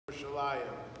Yerushalayim.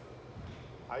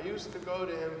 I used to go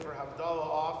to him for Havdalah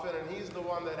often, and he's the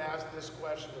one that asked this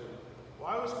question.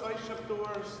 Why was Pesach the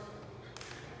worst?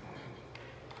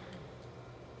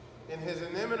 In his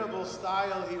inimitable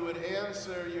style, he would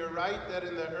answer, you're right that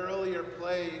in the earlier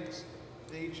plagues,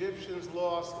 the Egyptians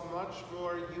lost much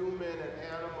more human and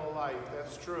animal life.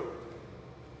 That's true.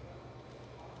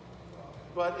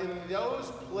 But in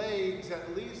those plagues,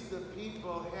 at least the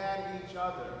people had each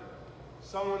other.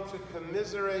 Someone to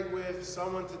commiserate with,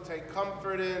 someone to take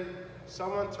comfort in,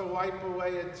 someone to wipe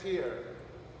away a tear.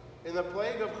 In the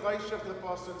plague of Pesach, the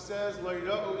Pasuk says, Lo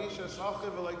yira'u ish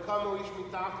asachiv v'lo yikamu ish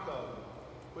mitachtav,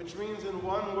 which means in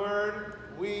one word,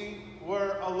 we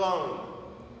were alone.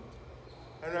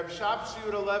 And Rabbi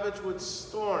Schapiro would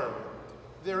storm.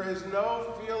 There is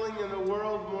no feeling in the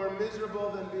world more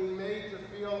miserable than being made to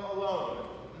feel alone.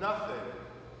 Nothing.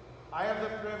 I have the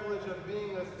privilege of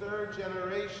being a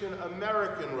third-generation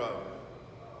American Rav.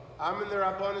 I'm in the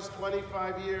Rabbanis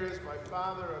 25 years. My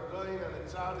father, a Goyin and a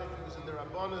Tzaddik, who was in the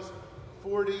Rabbanis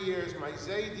 40 years. My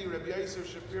Zaidi, Rabbi Ephraim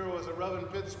Schapiro, was a Rav in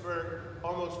Pittsburgh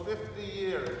almost 50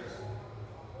 years.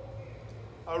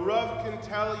 A Rav can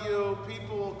tell you,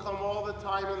 people will come all the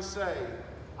time and say,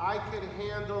 I could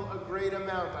handle a great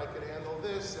amount. I could handle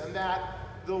this and that.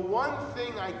 The one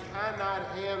thing I cannot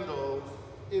handle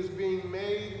is being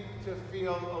made to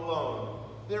feel alone.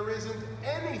 There isn't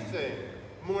anything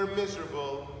more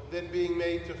miserable than being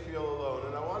made to feel alone.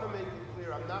 And I want to make it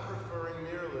clear, I'm not referring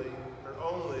merely or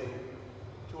only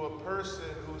to a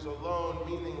person who's alone,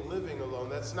 meaning living alone.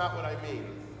 That's not what I mean.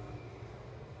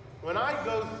 When I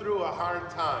go through a hard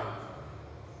time,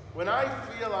 when I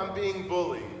feel I'm being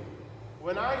bullied,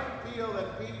 when I feel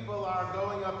that people are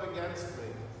going up against me,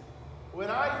 when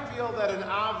I feel that an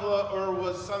avla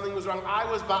or something was wrong,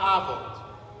 I was ba'avot.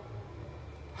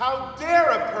 How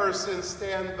dare a person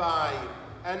stand by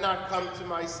and not come to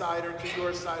my side or to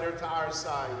your side or to our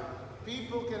side?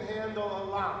 People can handle a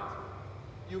lot.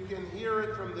 You can hear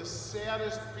it from the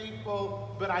saddest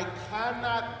people, but I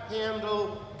cannot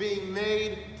handle being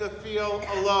made to feel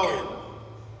alone.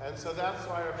 And so that's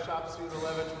why Rav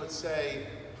Schapiro would say,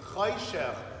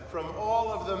 Chayshech, from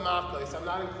all of the makkos, I'm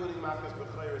not including makkos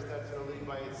b'chayros, that's in a league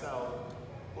by itself,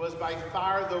 was by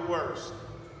far the worst.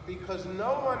 Because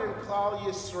no one in Klal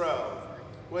Yisrael,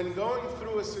 when going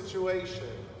through a situation,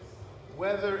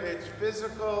 whether it's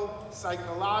physical,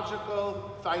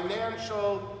 psychological,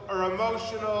 financial, or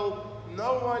emotional,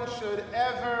 no one should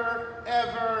ever,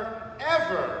 ever,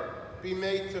 ever be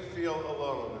made to feel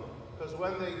alone. Because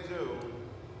when they do,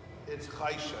 it's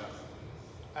chayshech.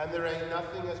 And there ain't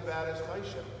nothing as bad as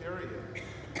chayshech, period.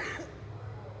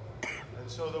 And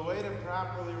so the way to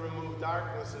properly remove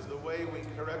darkness is the way we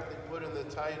correctly put in the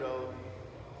title,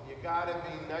 you gotta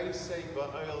be naisei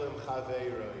ba'olim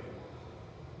chaveiroi.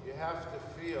 You have to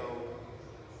feel,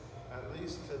 at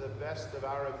least to the best of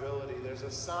our ability. There's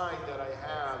a sign that I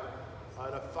have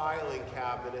on a filing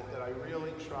cabinet that I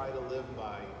really try to live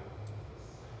by.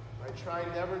 I try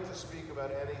never to speak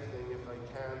about anything if I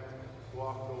can't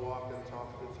walk the walk and talk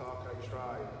the talk. I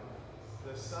try.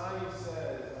 The sign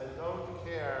says, I don't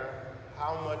care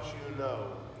how much you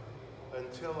know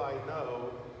until I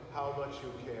know how much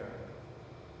you care.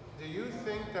 Do you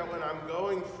think that when I'm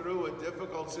going through a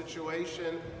difficult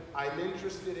situation, I'm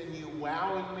interested in you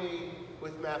wowing me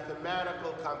with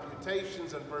mathematical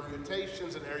computations and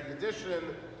permutations and erudition?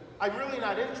 I'm really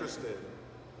not interested.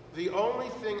 The only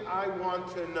thing I want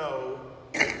to know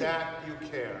is that you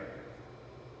care.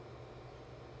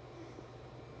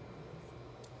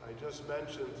 I just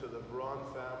mentioned to the Braun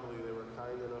family, they were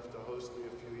kind enough to host me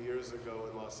a few years ago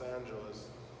in Los Angeles,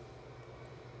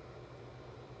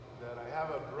 that I have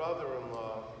a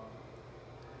brother-in-law,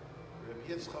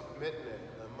 Rabbi Yitzchak Mitnick.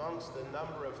 Amongst the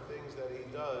number of things that he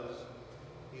does,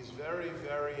 he's very,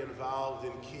 very involved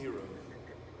in kiruv.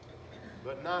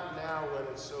 But not now when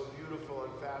it's so beautiful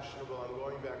and fashionable. I'm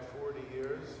going back 40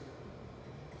 years.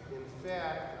 In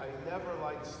fact, I never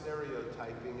liked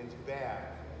stereotyping. It's bad.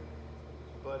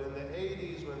 But in the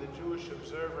 80s, when the Jewish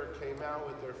Observer came out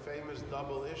with their famous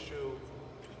double issue,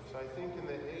 so I think in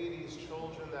the 80s,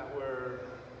 children that were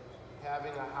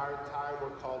having a hard time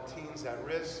were called teens at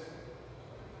risk.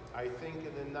 I think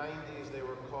in the 90s, they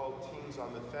were called teens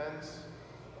on the fence.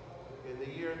 In the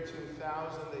year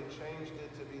 2000, they changed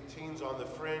it to be teens on the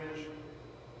fringe.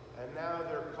 And now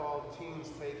they're called teens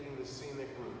taking the scenic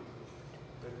route.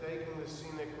 They're taking the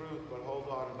scenic route, but hold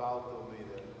on, Balt will be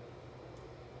there.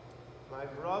 My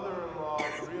brother-in-law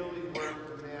really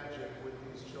worked magic with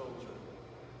these children.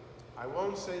 I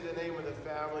won't say the name of the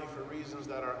family for reasons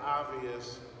that are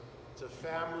obvious. It's a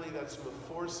family that's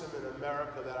meforsim in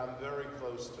America that I'm very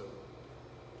close to.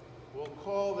 we'll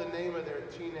call the name of their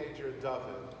teenager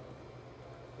David.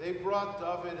 They brought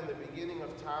David in the beginning of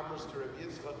Tammuz to Rabbi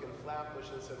Yitzchak in Flatbush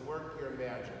and said, work your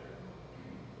magic.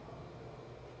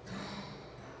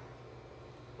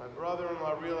 My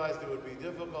brother-in-law realized it would be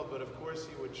difficult, but of course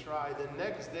he would try. The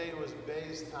next day was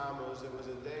Beis Tammuz. It was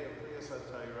a day of Kriyas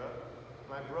HaTorah.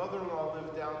 My brother-in-law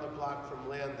lived down the block from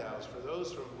Landau's. For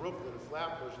those from Brooklyn,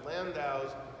 Flatbush,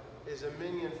 Landau's is a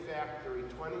minyan factory,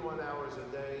 21 hours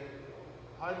a day,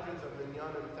 hundreds of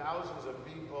minyanim, thousands of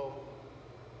people.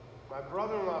 My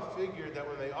brother-in-law figured that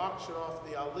when they auction off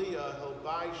the aliyah, he'll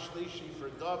buy shlishi for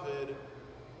David,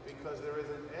 because there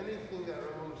isn't anything that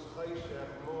removes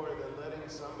chayshech more than letting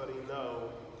somebody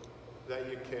know that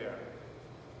you care.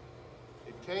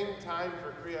 It came time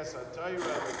for Kriyas HaTorah,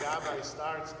 the Gabbai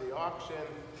starts the auction,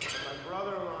 and my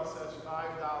brother-in-law says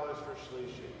 $5 for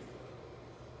shlishi.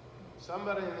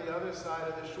 Somebody on the other side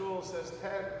of the shul says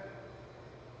 10.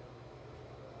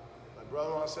 My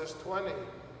brother-in-law says 20.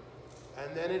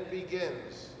 And then it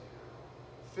begins.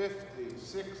 50,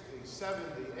 60, 70,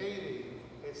 80.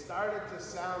 It started to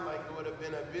sound like it would have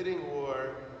been a bidding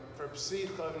war for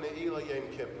Psicha of Ne'ilah Yom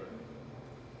Kippur.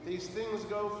 These things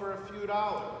go for a few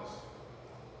dollars.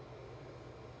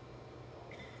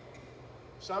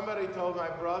 Somebody told my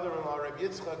brother-in-law, Rabbi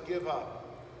Yitzchak, give up,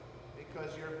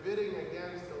 because you're bidding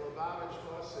against the Lubavitch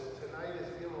Chassid. Tonight is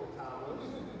Gimel Tammuz.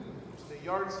 It's the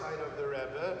yard site of the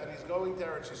Rebbe, and he's going to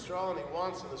Eretz Yisrael, and he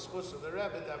wants in the schus of the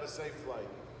Rebbe to have a safe flight.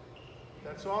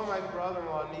 That's all my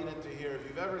brother-in-law needed to hear. If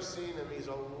you've ever seen him, he's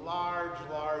a large,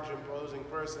 imposing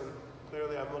person.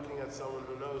 Clearly, I'm looking at someone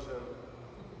who knows him.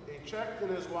 He checked in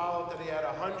his wallet that he had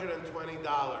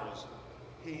 $120.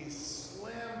 He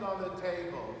slammed on the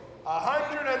table,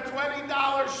 $120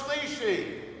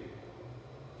 shlishi.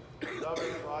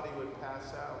 David thought he would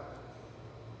pass out.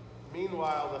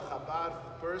 Meanwhile, the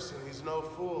Chabad person, he's no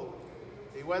fool.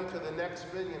 He went to the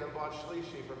next minyan and bought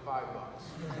shlishi for $5.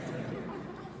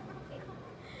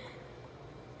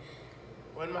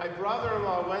 When my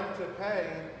brother-in-law went to pay,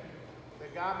 the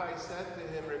Gabbai said to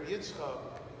him, Rabbi Yitzchak,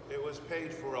 it was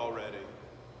paid for already.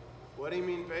 What do you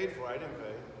mean paid for? I didn't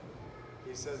pay.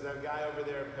 He says, that guy over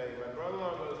there paid. My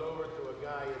brother-in-law goes over to a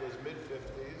guy in his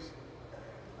mid-50s.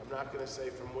 I'm not going to say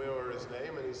from where or his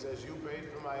name. And he says, you paid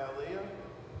for my aliyah?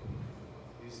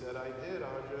 He said, I did,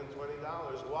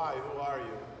 $120. Why? Who are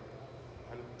you?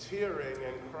 And tearing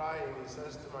and crying, he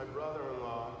says to my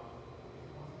brother-in-law,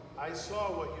 I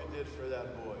saw what you did for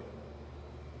that boy.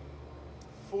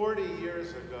 40 years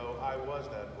ago, I was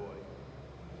that boy.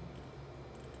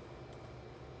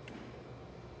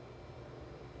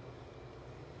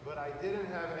 But I didn't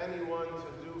have anyone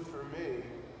to do for me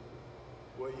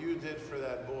what you did for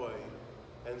that boy,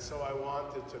 and so I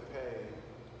wanted to pay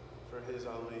for his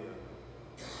aliyah.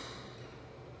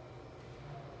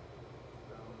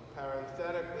 Now,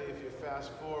 parenthetically, if you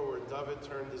fast forward, David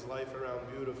turned his life around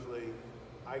beautifully.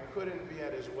 I couldn't be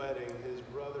at his wedding. His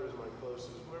brother is my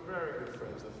closest. We're very good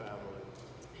friends, the family.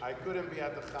 I couldn't be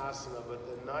at the chasana, but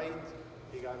the night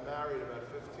he got married about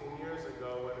 15 years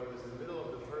ago, when it was the middle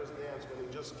of the first dance, when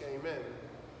he just came in,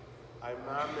 I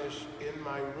mamish in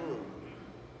my room.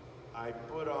 I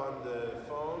put on the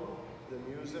phone, the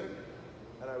music,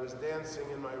 and I was dancing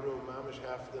in my room, mamish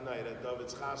half the night at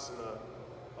David's chasana,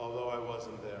 although I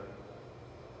wasn't there.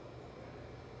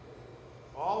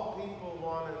 All people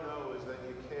want to know is that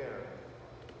you care.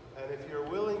 And if you're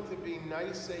willing to be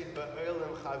naisei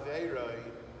ba'olam chaveiroi,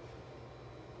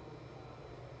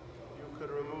 you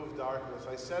could remove darkness.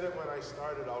 I said it when I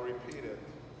started, I'll repeat it.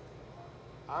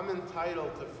 I'm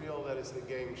entitled to feel that it's the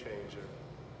game changer.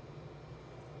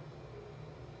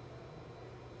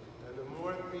 And the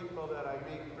more people that I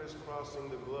meet crisscrossing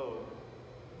the globe,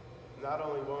 not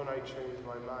only won't I change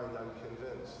my mind, I'm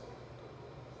convinced.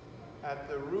 At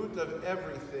the root of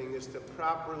everything is to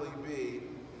properly be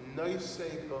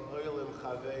noisei ba'olam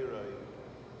chaveiroi.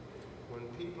 When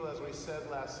people, as we said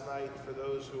last night, for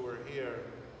those who were here,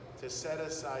 to set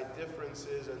aside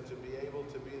differences and to be able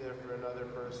to be there for another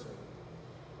person.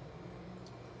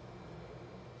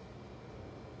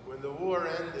 When the war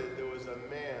ended, there was a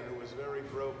man who was very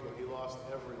broken. He lost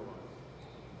everyone.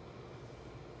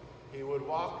 He would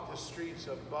walk the streets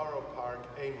of Borough Park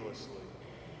aimlessly.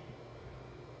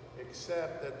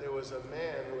 Except that there was a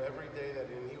man who every day that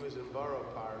he was in Borough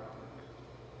Park,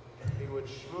 he would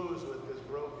schmooze with this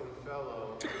broken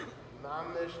fellow,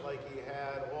 mamish like he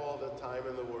had all the time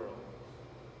in the world.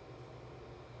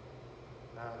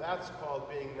 Now that's called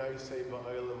being naisei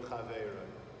ba'olam chaveiroi.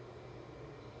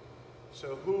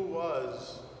 So who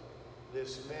was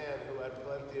this man who had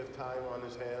plenty of time on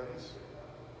his hands?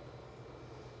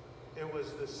 It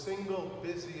was the single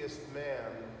busiest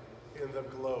man in the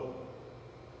globe.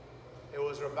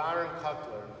 was Rabbi Ephraim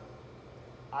Schapiro.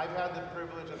 I've had the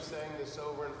privilege of saying this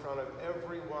over in front of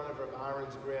every one of Rabbi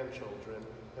Ephraim's grandchildren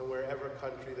in wherever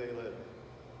country they live.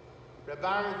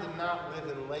 Rabbi Ephraim did not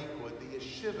live in Lakewood. The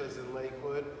yeshiva's in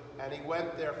Lakewood, and he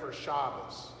went there for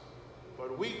Shabbos.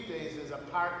 But weekdays, his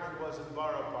apartment was in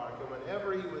Borough Park, and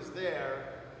whenever he was there,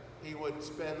 he would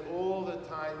spend all the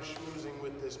time schmoozing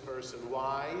with this person.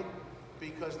 Why?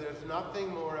 Because there's nothing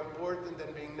more important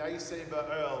than being naisei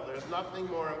ba'el. There's nothing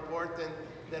more important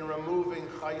than removing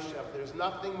chayshach. There's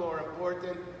nothing more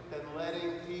important than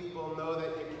letting people know that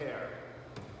you care.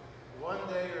 One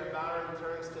day, Rabbi Ephraim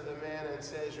turns to the man and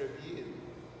says, Rabbi,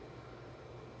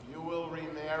 you will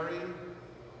remarry,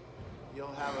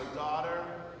 you'll have a daughter,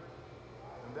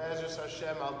 and Be'ezus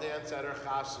Hashem, I'll dance at her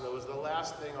chasana. It was the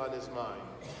last thing on his mind.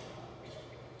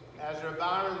 As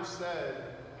Rabbi Ephraim said,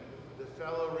 the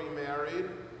fellow remarried.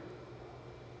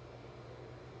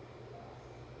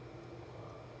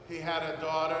 He had a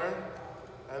daughter,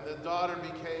 and the daughter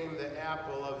became the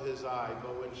apple of his eye.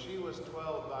 But when she was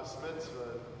 12, bas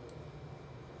mitzvah,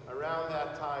 around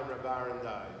that time, Rabbi Ephraim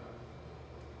died.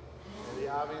 And he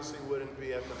obviously wouldn't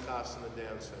be at the chasana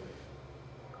dancing.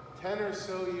 10 or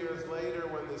so years later,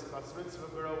 when this bas mitzvah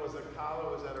girl was a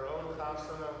kala, was at her own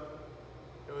chasana,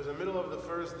 it was the middle of the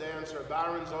first dance. Rabbi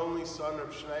Ephraim's only son,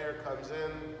 Reb Schneier, comes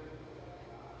in.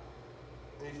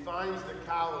 And he finds the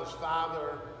kala's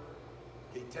father.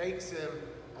 He takes him,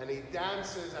 and he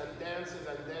dances and dances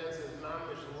and dances,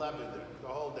 mamish lebeder, the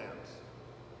whole dance.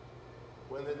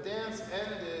 When the dance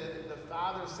ended, the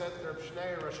father said to Reb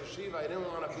Schneier, Rosh Hashiva, I didn't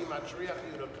want to be matriach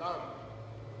you to come.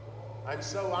 I'm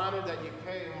so honored that you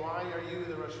came. Why are you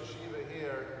the Rosh Hashiva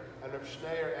here? And Reb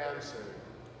Schneier answered.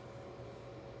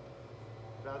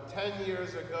 About 10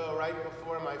 years ago, right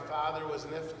before my father was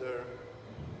nifter,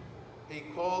 he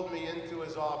called me into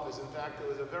his office. In fact, it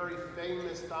was a very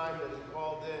famous time that he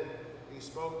called in. He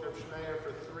spoke to Reb Schneier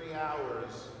for 3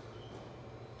 hours.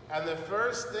 And the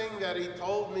first thing that he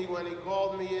told me when he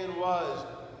called me in was,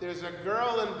 there's a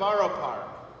girl in Borough Park.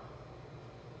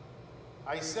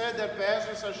 I said that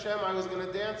Be'ezus Hashem, I was going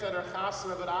to dance at her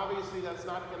chasana, but obviously that's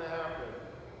not going to happen.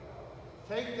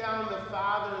 Take down the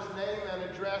father's name and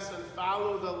address and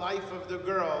follow the life of the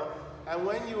girl. And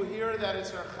when you hear that it's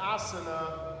her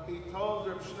chasana, he told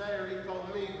Reb Schneier, he told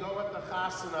me, go at the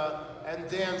chasana and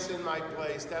dance in my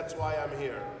place. That's why I'm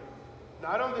here.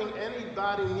 Now, I don't think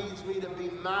anybody needs me to be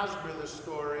masber the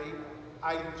story.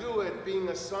 I do it being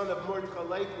a son of Mordechai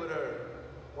Lakewood,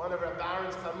 one of Rabbi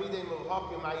Ephraim's Talmidei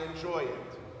Mulhakim. I enjoy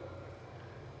it.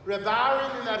 Rabbi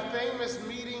Ephraim, in that famous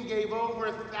meeting, gave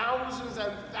over thousands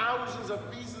and thousands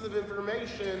of pieces of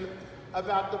information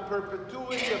about the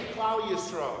perpetuity of Klal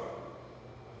Yisrael.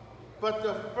 But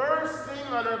the first thing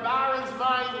on Rabbi Ephraim's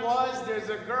mind was, there's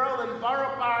a girl in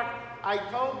Borough Park. I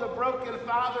told the broken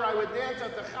father I would dance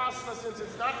at the chasna. Since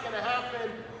it's not going to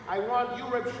happen, I want you,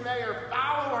 Reb Schneier,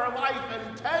 follow her life,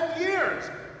 and 10 years,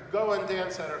 go and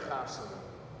dance at her chasna.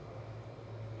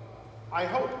 I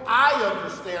hope I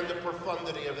understand the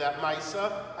profundity of that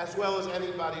Maisa, as well as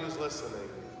anybody who's listening.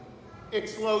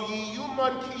 It's lo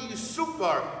yiyuman ki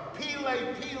yisupar, pile,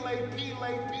 pile, pile,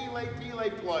 pile, pile,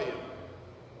 ployim.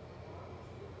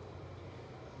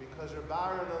 Because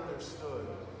Rabbi Ephraim understood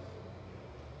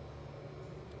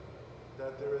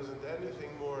that there isn't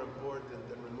anything more important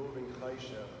than removing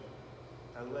chayshach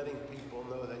and letting people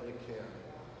know that you care.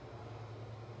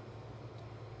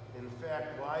 In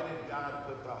fact, why did God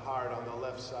put the heart on the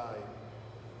left side?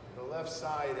 The left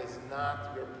side is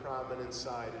not your prominent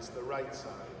side, it's the right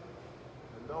side.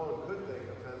 And no one could take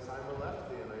offense, I'm a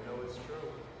lefty and I know it's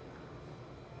true.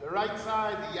 The right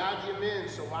side, the Yad Yamin,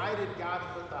 so why did God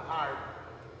put the heart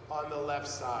on the left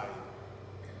side?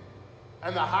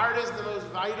 And the heart is the most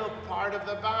vital part of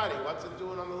the body. What's it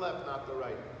doing on the left, not the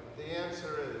right? The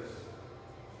answer is,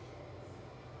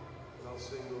 and I'll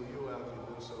single you out,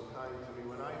 you've been so kind to me.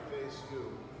 When I face you,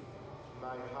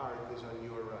 my heart is on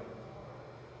your right.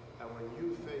 And when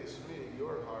you face me,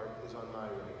 your heart is on my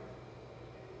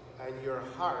right. And your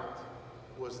heart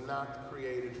was not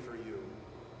created for you.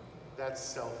 That's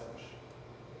selfish.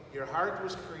 Your heart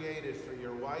was created for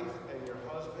your wife and your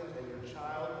husband and your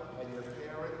child and your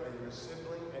parent and your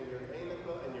sibling and your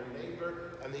amical and your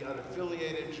neighbor and the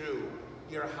unaffiliated Jew.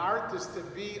 Your heart is to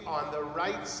be on the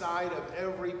right side of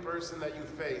every person that you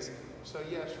face. So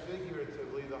yes,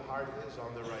 figuratively, the heart is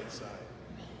on the right side.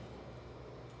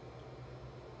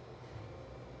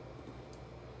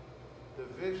 The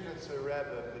Vishnitzer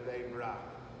Rebbe, B'nai Brak,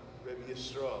 Rebbe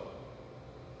Yisrael,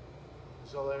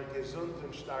 soll gesund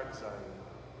und stark sein.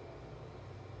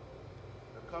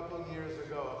 A couple years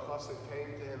ago, a chassid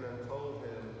came to him and told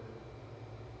him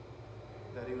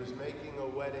that he was making a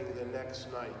wedding the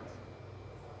next night.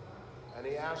 And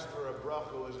he asked for a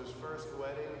bracha. It was his first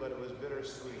wedding, but it was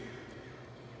bittersweet,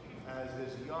 as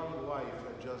his young wife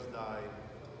had just died,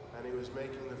 and he was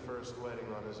making the first wedding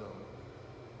on his own.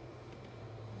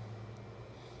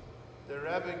 The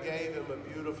Rebbe gave him a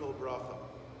beautiful bracha.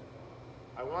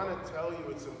 I want to tell you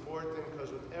it's important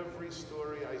because with every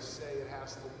story I say, it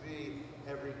has to be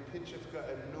every pitchivka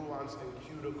and nuance and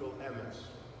cuticle emes.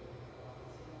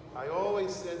 I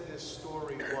always said this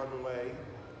story one way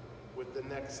with the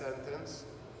next sentence.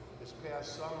 This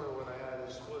past summer when I had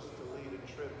the chance to lead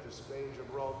a trip to Spain,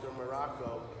 Gibraltar,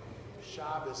 Morocco,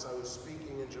 Shabbos, I was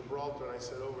speaking in Gibraltar and I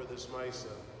said over this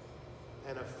Maisa.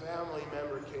 And a family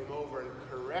member came over and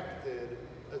corrected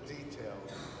a detail.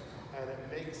 And it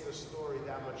makes the story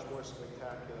that much more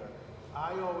spectacular.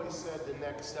 I always said the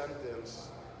next sentence,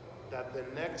 that the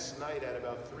next night at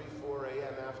about 3, 4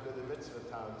 a.m. after the mitzvah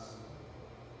tans,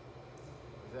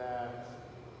 that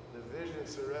the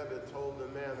Vizhnitzer Rebbe told the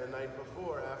man the night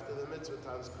before, after the mitzvah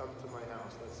tans, come to my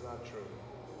house. That's not true.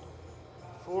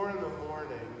 4 in the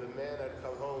morning, the man had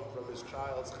come home from his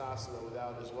child's chasana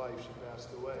without his wife. She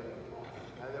passed away.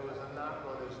 And there was a knock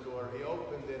on his door. He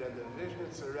opened it, and the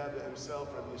Vizhnitzer Rebbe himself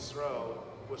from Yisrael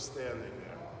was standing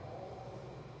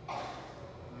there.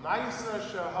 Maisa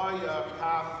shahaya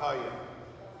kach haya.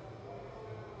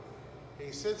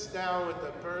 He sits down with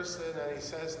the person and he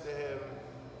says to him,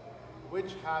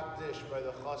 which hot dish by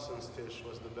the chassan's tish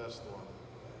was the best one?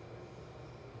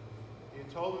 You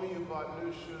told me you bought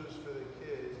new shoes for the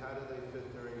kids. How did they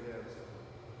fit during dancing?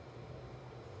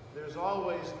 There's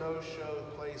always no-show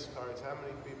place cards. How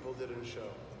many people didn't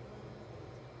show?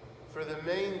 For the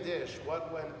main dish,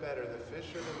 what went better, the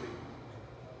fish or the meat?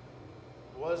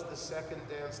 Was the second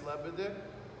dance lebedik?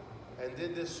 And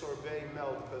did this sorbet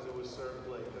melt because it was served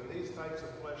late? And these types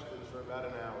of questions for about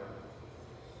an hour.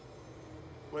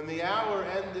 When the hour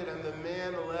ended and the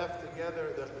man left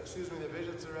together, the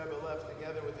Vizhnitzer Rebbe left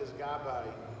together with his gabbai,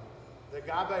 the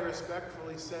gabbai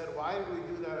respectfully said, why did we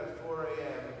do that at 4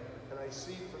 a.m.? And I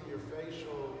see from your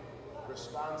facial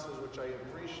responses, which I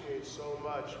appreciate so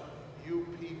much, you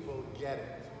people get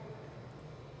it.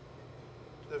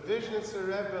 The Vizhnitzer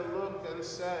Rebbe looked and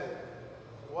said,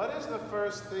 what is the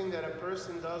first thing that a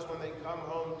person does when they come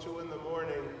home 2 in the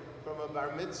morning from a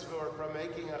bar mitzvah or from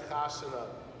making a chasana?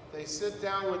 They sit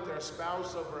down with their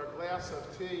spouse over a glass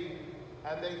of tea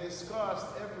and they discuss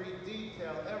every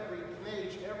detail, every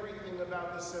page, everything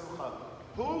about the simcha.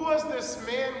 Who was this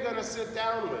man going to sit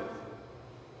down with?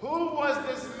 Who was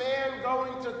this man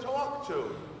going to talk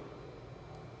to?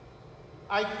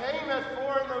 I came at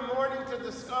 4 in the morning to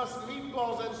discuss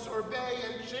meatballs and sorbet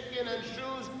and chicken and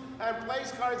shoes and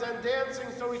place cards and dancing,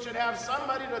 so we should have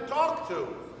somebody to talk to.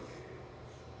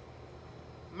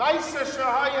 Maisa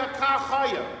shahaya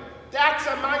kachaya. That's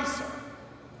a maisa.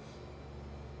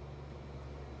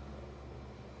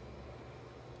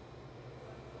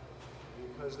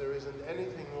 Because there isn't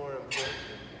anything more important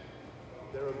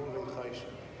than removing chaysha.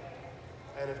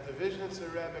 And if the Vizhnitzer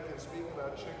Rebbe can speak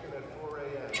about chicken at 4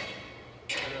 a.m.,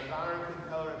 and a Baron can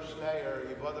tell Reb Schneier,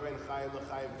 Yibodarin Chaim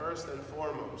L'Chaim, first and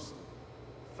foremost,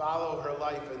 follow her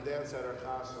life and dance at her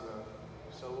chasana.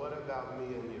 So what about me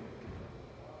and you?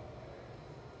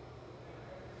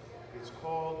 It's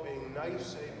called being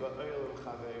nice ba'olam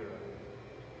chaveira.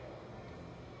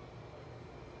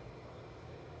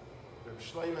 Reb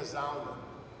Shlomo Zalman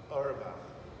Auerbach,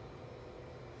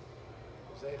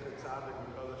 Zecher Tzadik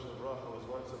Mikodesh L'Bracha, was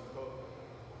once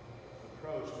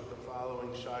approached with the following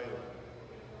shayla.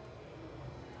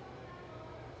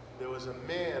 There was a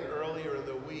man earlier in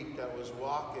the week that was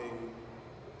walking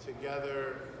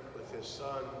together with his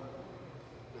son.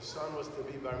 The son was to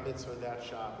be bar mitzvah that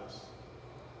Shabbos.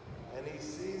 And he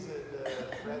sees the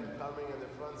friend coming in the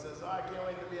front, says, oh, I can't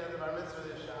wait to be at the bar mitzvah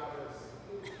this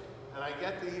Shabbos. And I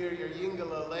get to hear your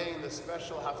Yingala Lane, the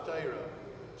special haftarah.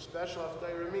 Special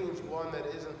haftarah means one that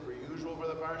isn't for usual for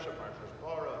the parsha. Parshas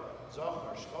Parah,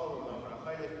 Zohar, Shkolim,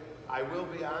 I will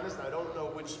be honest, I don't know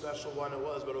which special one it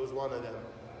was, but it was one of them.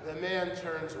 The man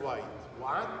turns white.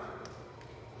 What?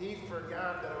 He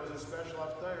forgot that it was a special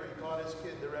haftarah. He taught his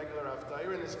kid the regular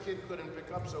haftarah, and his kid couldn't pick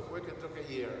up so quick, it took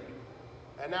a year.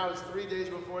 And now it's 3 days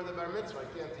before the bar mitzvah.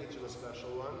 I can't teach him a special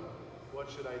one. What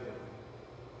should I do?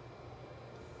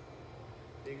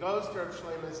 He goes to Reb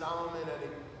Shlomo Zalman and he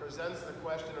presents the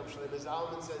question. Reb Shlomo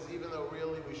Zalman says, even though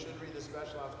really we should read the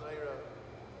special haftarah,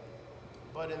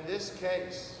 but in this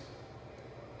case,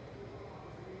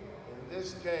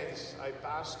 I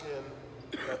paskin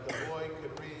that the boy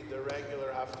could read the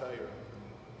regular haftarah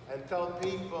and tell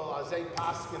people, azay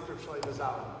paskin Reb Shlomo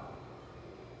Zalman.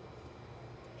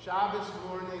 Shabbos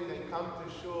morning, they come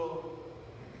to shul,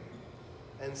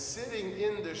 And sitting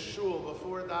in the shul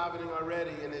before davening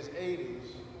already in his 80s,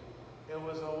 it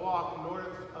was a walk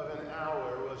north of an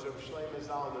hour, was Rabbi Shlomo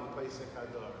Zalman Pesach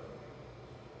Hadar.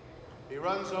 He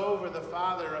runs over the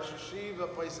father, Rosh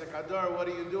Hashiva, Pesach Hadar, what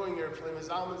are you doing here? Rabbi Shlomo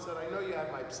Zalman said, I know you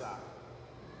had my Pesach.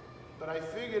 But I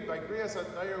figured by Kriyas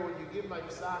HaTorah, when you give my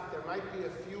Pesach, there might be a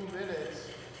few minutes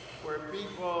where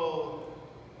people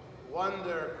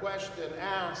wonder, question,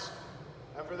 ask.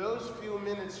 And for those few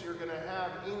minutes, you're going to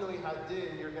have Inui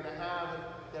Hadin, you're going to have,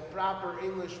 the proper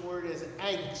English word is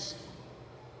angst.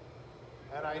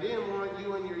 And I didn't want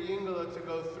you and your Yingala to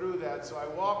go through that, so I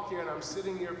walked here and I'm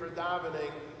sitting here for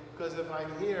davening, because if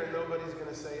I'm here, nobody's going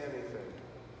to say anything.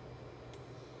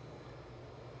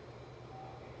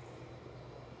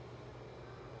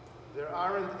 There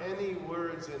aren't any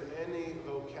words in any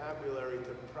vocabulary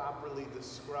to properly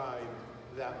describe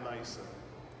that Maisa.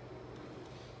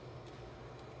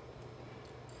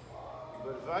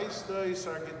 But Vaisdois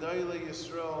our Gedolei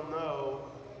Yisrael know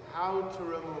how to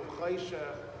remove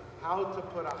chayshech, how to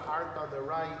put a heart on the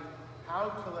right, how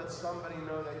to let somebody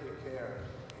know that you care.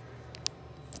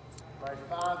 My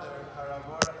father,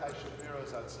 Rabbi Ephraim Schapiro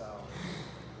Zatzal,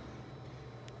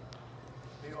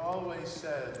 he always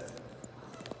said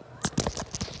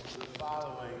the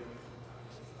following: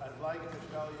 I'd like to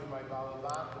tell you, my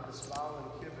Balalat and the Sval and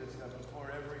Kibbutz, that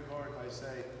before every word I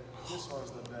say, this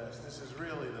one's the best, this is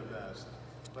really the best.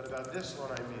 But about this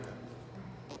one, I mean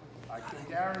it. I can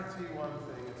guarantee one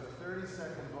thing, it's a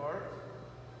 30-second word,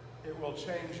 it will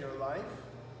change your life,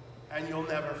 and you'll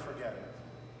never forget it.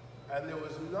 And there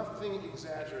was nothing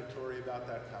exaggeratory about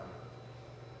that comment.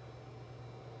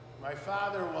 My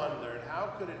father wondered, how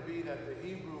could it be that the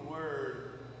Hebrew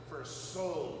word for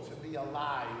soul, to be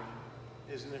alive,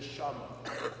 is neshama?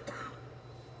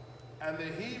 And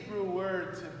the Hebrew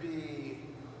word to be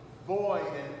void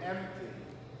and empty,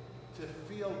 to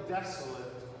feel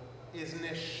desolate, is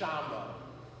neshama.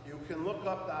 You can look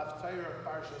up the Haftarah of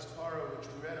Parshas Parah, which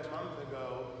we read a month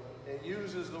ago. It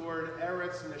uses the word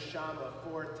Eretz Neshama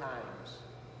 4 times.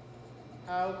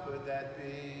 How could that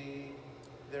be?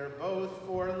 They're both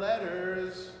 4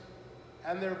 letters,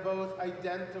 and they're both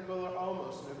identical or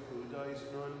almost. Nekudos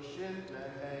Nun Shin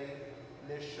Mem Hey,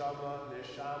 Neshama,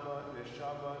 Neshama,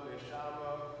 Neshama,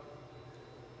 Neshama.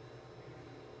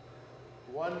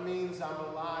 One means I'm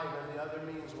alive, and the other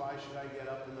means why should I get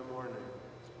up in the morning?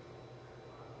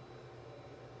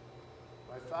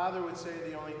 My father would say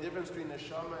the only difference between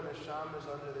neshama and neshama is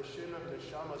under the shin of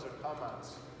neshama is a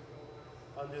kamatz.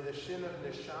 Under the shin of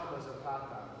neshama is a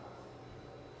patach.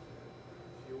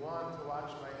 If you want to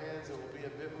watch my hands, it will be a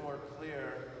bit more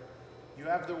clear. You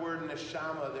have the word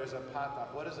neshama, there's a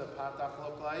patach. What does a patach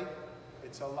look like?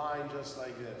 It's a line just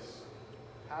like this.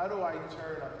 How do I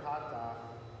turn a patach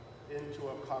into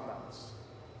a kamatz?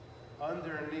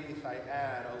 Underneath, I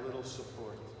add a little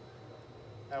support.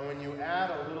 And when you add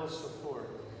a little support,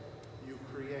 you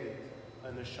create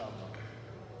a neshama.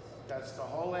 That's the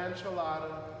whole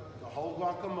enchilada, the whole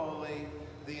guacamole,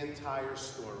 the entire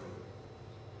story.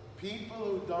 People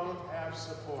who don't have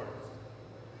support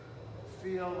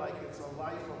feel like it's a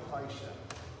life of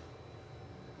chayshech.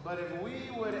 But if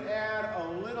we would add a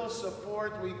little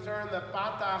support, we turn the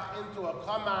patach into a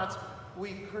kamatz,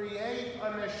 we create a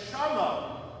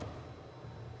neshama.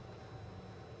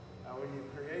 Now when you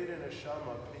create a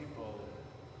neshama, people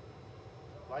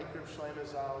like Reb Shlomo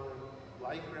Zalman,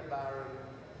 like Reb Aaron,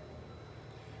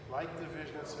 like the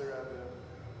Vizhnitzer Rebbe,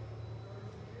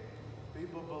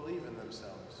 people believe in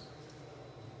themselves.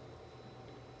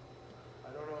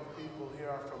 I don't know if people here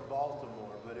are from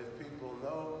Baltimore, but if people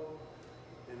know,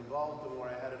 in Baltimore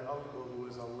I had an uncle who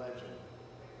was a legend.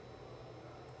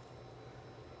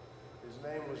 His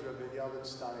name was Rabbi Ephraim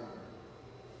Schapiro.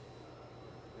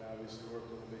 He obviously worked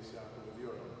with the Beis Yaakov of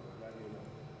Europe, that you know.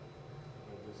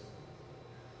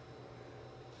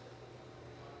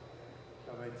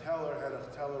 Rabbi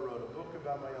Teller wrote a book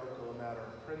about my uncle, A Matter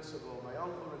of Principle. My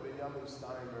uncle, Rabbi Ephraim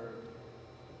Schapiro,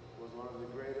 was one of the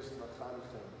greatest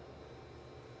machanchim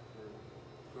for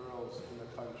girls in the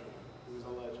country. He was a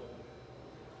legend.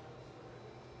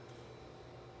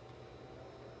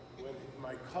 When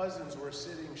my cousins were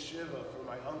sitting Shiva for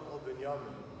my uncle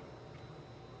Binyamin,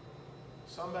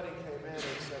 somebody came in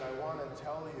and said, I want to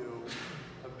tell you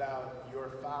about your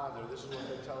father. This is what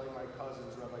they're telling my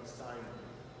cousins, Rabbi Steiner.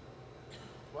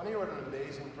 Want to hear what an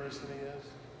amazing person he is?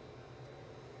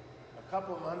 A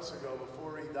couple months ago,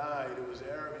 before he died, it was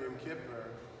Erev Yom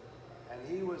Kippur, and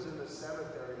he was in the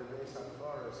cemetery, the Beis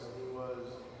HaKvaros, and he was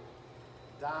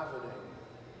davening.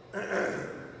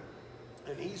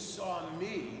 And he saw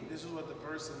me, this is what the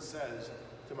person says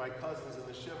to my cousins in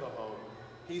the Shiva home,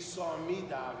 he saw me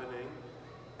davening,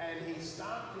 And he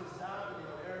stopped his davening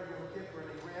on Erev Yom Kippur, and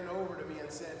he ran over to me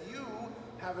and said, "You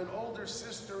have an older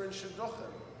sister in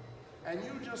Shidduchim, and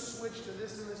you just switched to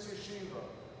this in this yeshiva.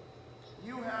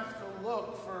 You have to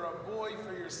look for a boy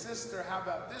for your sister. How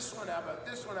about this one? How about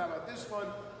this one? How about this one?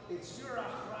 It's your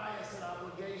achrayus and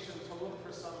obligation to look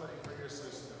for somebody for your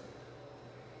sister."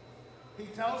 He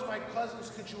tells my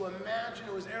cousins, "Could you imagine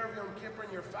it was Erev Yom Kippur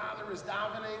and your father is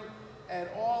davening, and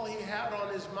all he had on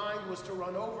his mind was to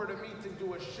run over to me to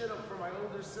do a shidduch for my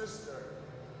older sister.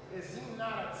 Is he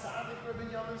not a tzaddik,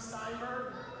 Rabbi Yomin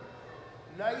Steinberg?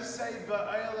 Naisei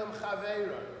ba'elim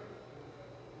chaveira."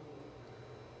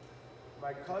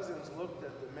 My cousins looked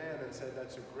at the man and said,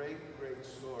 "That's a great, great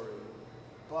story,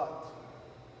 but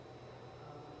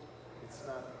it's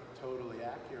not totally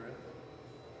accurate.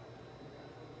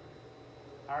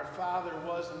 Our father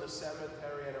was in the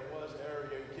cemetery and it was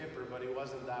Erev Yom Kippur, but he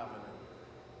wasn't davening.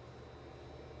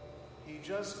 He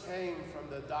just came from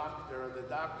the doctor, and the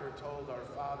doctor told our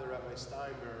father, Rabbi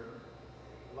Steinberg,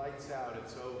 lights out,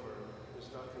 it's over.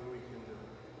 There's nothing we can do.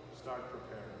 Start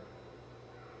preparing."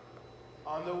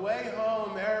 On the way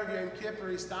home, Erev Yom Kippur,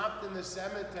 he stopped in the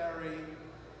cemetery,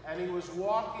 and he was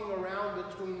walking around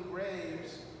between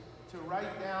graves to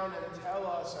write down and tell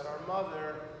us and our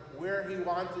mother where he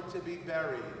wanted to be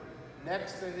buried.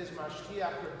 Next to his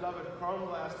mashkiach, David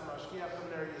Kronglass, the mashkiach from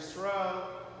Ner Yisrael,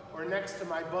 or next to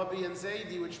my Bubby and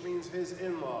Zaidi, which means his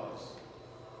in-laws.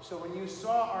 So when you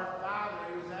saw our father,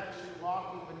 he was actually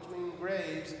walking between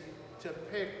graves to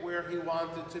pick where he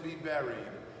wanted to be buried.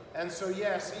 And so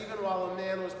yes, even while a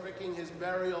man was picking his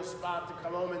burial spot to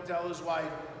come home and tell his wife,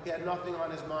 he had nothing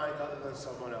on his mind other than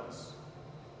someone else.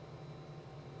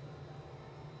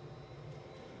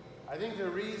 I think the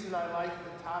reason I like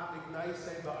the topic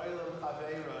Naisei Ba'elim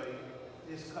Chaveiroi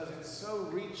is because it's so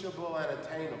reachable and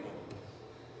attainable.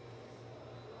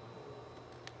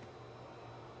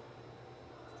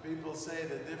 People say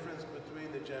the difference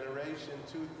between the generation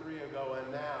 2, 3 ago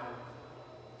and now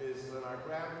is when our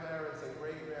grandparents and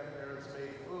great-grandparents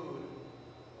made food.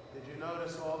 Did you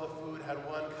notice all the food had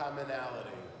one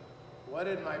commonality? What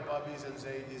did my Bubbies and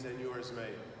Zaidis and yours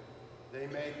make? They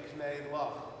made Knei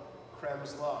Lach,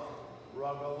 Krems Lach,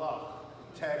 Raga Lach,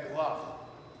 Teg Lach.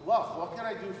 Lach, what can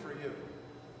I do for you?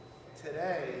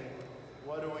 Today,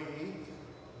 what do we eat?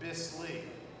 Bisli,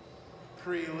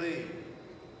 Pri-li,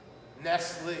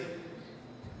 Nestle,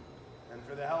 and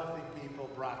for the healthy people,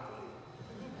 broccoli.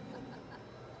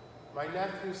 My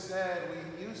nephew said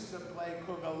we used to play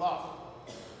Kugalach,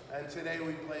 and today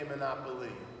we play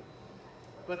Monopoly.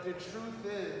 But the truth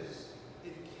is,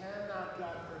 it cannot,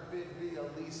 God forbid, be a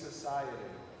Li society.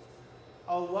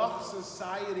 A Lach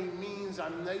society means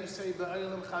I'm Naisei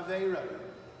Ba'elim Chaveira.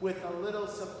 With a little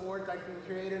support, I can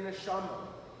create an neshama.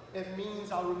 It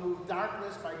means I'll remove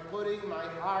darkness by putting my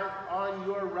heart on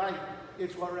your right.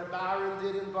 It's what Reb Aaron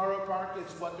did in Borough Park.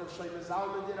 It's what the Shlomo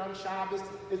Zalman did on Shabbos.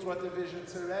 It's what the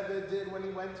Vizhnitzer Rebbe did when he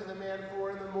went to the man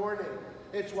 4 in the morning.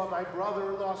 It's what my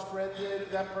brother-in-law's friend did,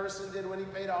 that person did when he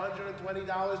paid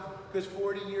 $120 because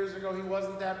 40 years ago he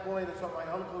wasn't that point. It's what my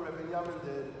uncle Rabbi Yamin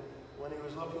did when he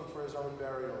was looking for his own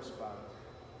burial spot.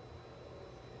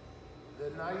 The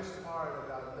nice part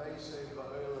about Naisei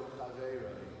Ba'elim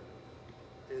Chaveiroi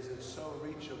is it's so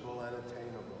reachable and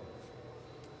attainable.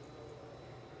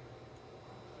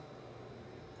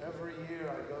 Every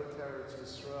year I go to Eretz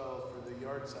Yisrael for the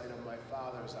yard site of my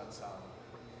father, Zatzal.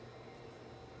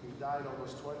 He died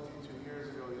almost 22 years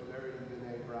ago. He's buried in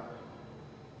Bnei Brak.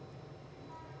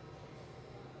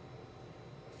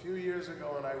 A few years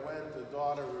ago when I went, the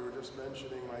daughter, we were just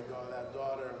mentioning my daughter, that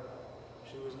daughter,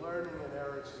 she was learning in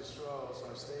Eretz Yisrael, so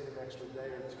I stayed an extra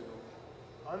day or two.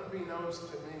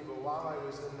 Unbeknownst to me, but while I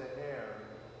was in the air,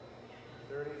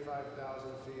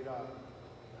 35,000 feet up,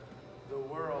 the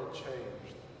world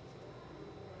changed.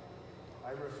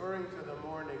 I'm referring to the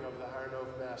morning of the Har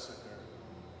Nof massacre.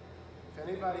 If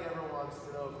anybody ever wants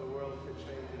to know if the world could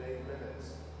change in 8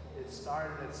 minutes, it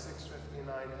started at 6:59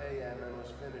 a.m. and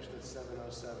was finished at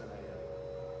 7:07 a.m.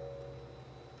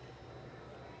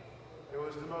 It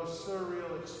was the most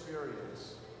surreal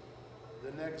experience.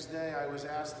 The next day, I was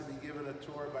asked to be given a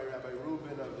tour by Rabbi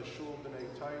Rubin of the Shul B'nai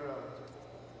Torah.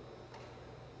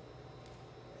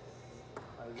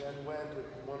 I then went with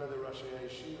one of the Rosh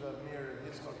Yeshiva, Mir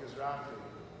and Yitzchak Ezrachi.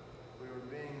 We were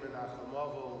being Menachem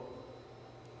Oval.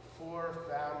 4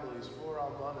 families, 4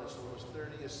 almanas, almost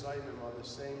 30 assignments on the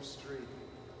same street.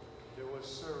 It was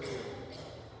surreal.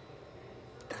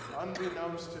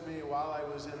 Unbeknownst to me, while I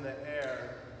was in the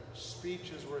air,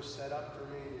 speeches were set up for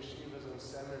me in yeshivas and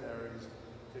seminaries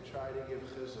to try to give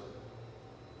chizuk.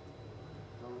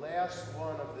 The last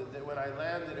one of the day, when I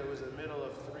landed, it was the middle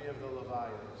of 3 of the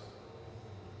levayos.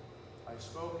 I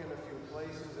spoke in a few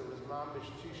places. It was Mamish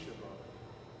Tisha B'Av.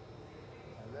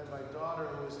 And then my daughter,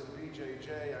 who was in BJJ,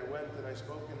 I went and I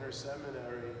spoke in her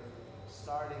seminary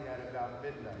starting at about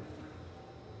midnight.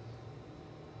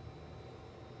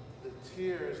 The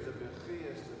tears, the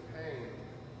bechiyas, the pain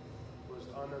was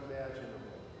unimaginable.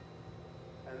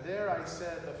 And there I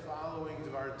said the following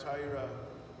Dvar Torah.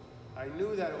 I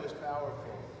knew that it was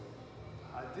powerful.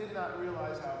 I did not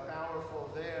realize how powerful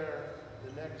there.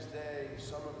 The next day,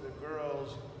 some of the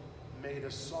girls made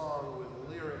a song with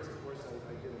lyrics. Of course,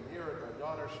 I didn't hear it. My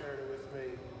daughter shared it with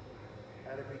me.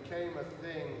 And it became a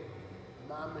thing,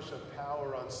 mamish of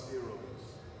power on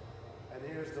steroids. And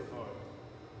here's the vote.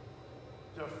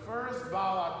 The first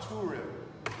Baal HaTurim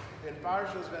in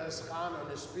Parshas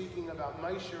V'Eschanan is speaking about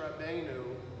Moshe Rabbeinu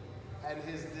and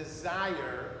his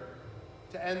desire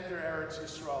to enter Eretz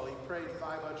Yisrael. He prayed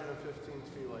 515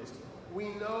 tefillos. We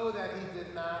know that he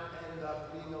did not end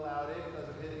up being allowed in because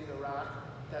of hitting the rock.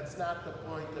 That's not the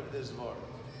point of this verse.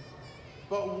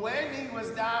 But when he was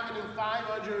davening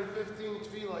 515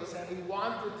 tefillos and he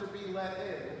wanted to be let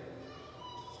in,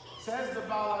 says the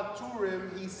Baal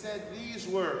HaTurim, he said these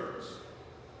words,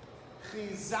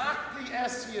 Chizakti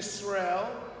es Yisrael,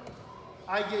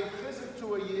 I gave chizuk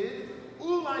to a yid,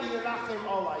 Ulai yirachem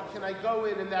olai. Can I go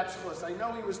in and that's chus? I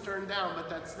know he was turned down, but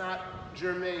that's not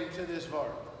germane to this verse.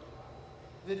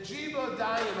 The Jibo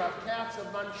Dayan, Rav Katz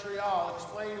of Montreal,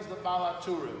 explains the Baal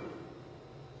HaTurim.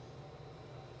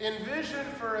 Envision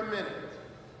for a minute,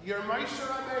 you're Moshe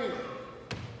Rabbeinu.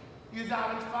 You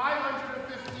daven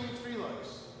 515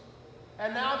 tefillos.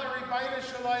 And now the Rebbeinu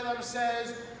Shalom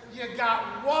says, you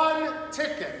got one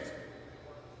ticket.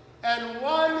 And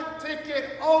one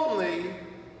ticket only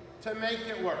to make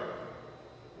it work.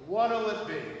 What'll it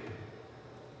be?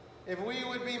 If we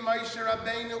would be Moshe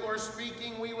Rabbeinu or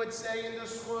speaking, we would say in the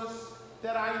schus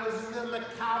that I was in the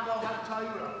Mekabel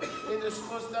HaTorah, in the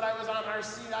schus that I was on Har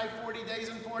Sinai 40 days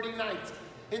and 40 nights,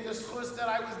 in the schus that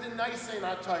I was the Nisan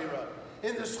HaTorah,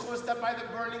 in the schus that by the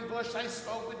burning bush I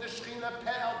spoke with the Shechina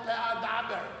Pe'el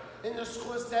Pe'adaber, in the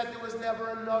schus that there was never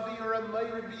a Navi or a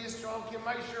Meir B'Yisrael Ki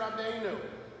Moshe Rabbeinu.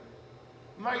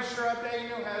 Moshe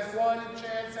Rabbeinu has one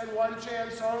chance and one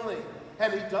chance only.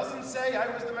 And he doesn't say I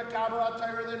was the Mekabel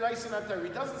HaTorah, the Nisan HaTorah. He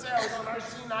doesn't say I was on Har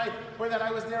Sinai or that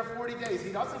I was there 40 days.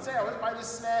 He doesn't say I was by the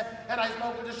Sneh and I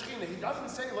spoke with the Shechina. He doesn't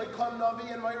say Lekam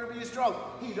Navi and Meir B'Yisrael.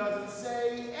 He doesn't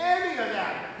say any of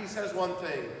that. He says one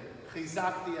thing,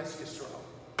 Chizakti es Yisrael.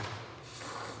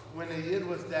 When the Yid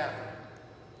was down,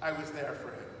 I was there for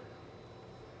him.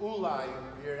 Ulai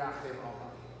yirachem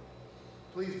olai.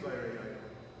 Please, Blair,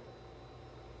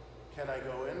 can I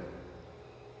go in?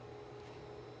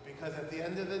 Because at the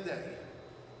end of the day,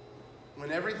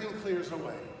 when everything clears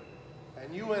away,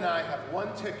 and you and I have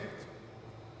one ticket,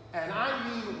 and I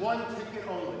mean one ticket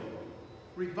only,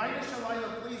 Rebbeinu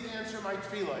Shalom, please answer my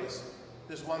tefillos.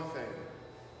 There's one thing.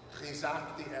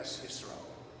 Chizakti es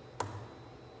Yisrael.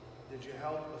 Did you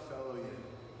help a fellow Yid?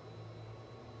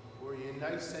 Were you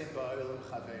naisei ba'olam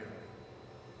chaveru?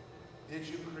 Did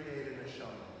you create a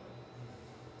neshama?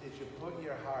 Did you put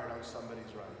your heart on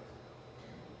somebody's right?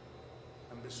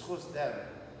 And b'schus dem,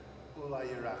 ulai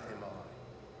yirachem olai.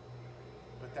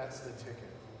 But that's the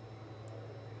ticket.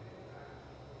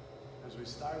 As we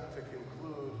start to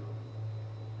conclude,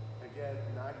 again,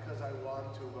 not because I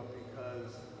want to, but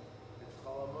because it's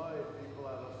Chol HaMoed, people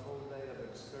have a full day of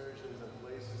excursions and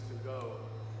places to go.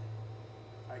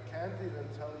 I can't even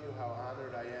tell you how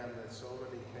honored I am that so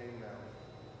many came now.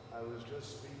 I was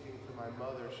just speaking to my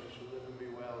mother, she should live and be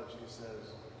well, and she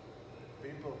says,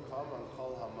 people come on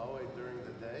Chol HaMoed during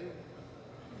the day?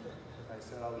 I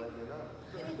said, I'll let you know.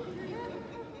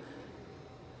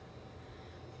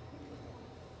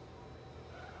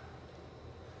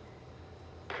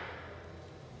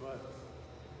 But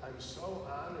I'm so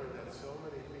honored that so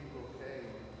many people came.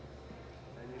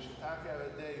 And you should have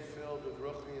a day filled with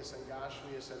ruchnius and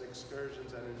gashmius and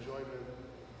excursions and enjoyment.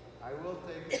 I will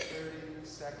take a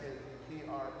 30-second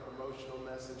PR promotional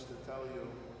message to tell you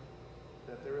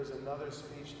that there is another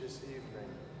speech this evening.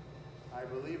 I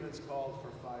believe it's called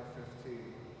for 5:15.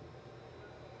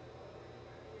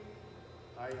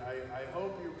 I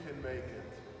hope you can make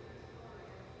it.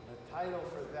 The title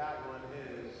for that one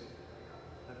is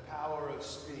The Power of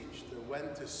Speech, the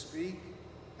when to speak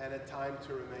and a time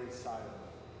to remain silent.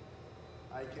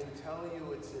 I can tell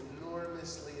you it's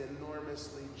enormously,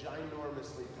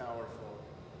 ginormously powerful.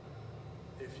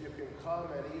 If you can come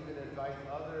and even invite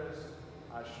others,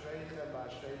 Ashreichem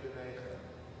v'ashrei b'neichem.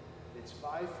 It's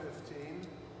 5:15.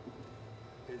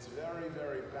 It's very,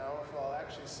 very powerful. I'll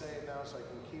actually say it now so I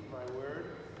can keep my word.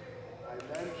 I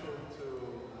mentioned to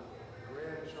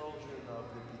grandchildren of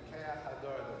the Keach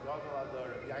Hador, the Gadol Hador,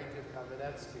 Yaakov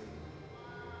Kamenetsky.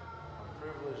 I'm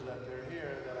privileged that they're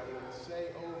here, that I'm going to say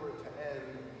over to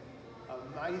end a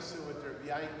Maisa with Rabbi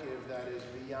Yaakov that is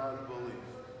beyond belief.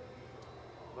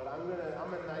 But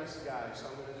I'm a nice guy, so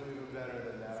I'm going to do even better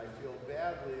than that. I feel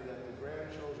badly that the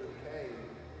grandchildren came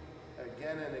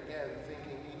again and again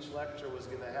thinking each lecture was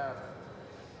going to have it.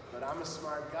 But I'm a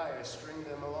smart guy. I stringed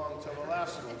them along till the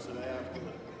last one, so they have to.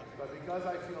 But because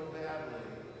I feel badly,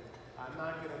 I'm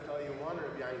not going to tell you one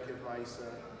Rabbi Yaakov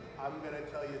Maisa. I'm going to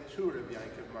tell you two Rabbi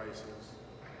Yaakov Maisas.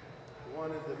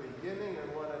 One at the beginning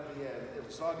and one at the end. In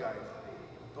Zogai,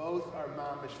 both are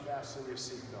mamish, fasten your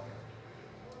seatbelt.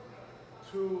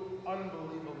 Two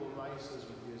unbelievable Maisas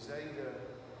with Yezeda.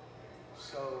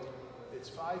 So it's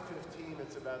 5:15.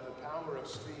 It's about the power of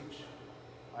speech.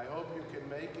 I hope you can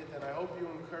make it, and I hope you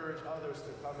encourage others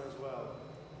to come as well.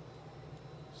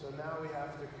 So now we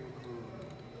have to conclude.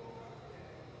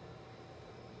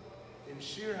 In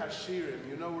Shir HaShirim,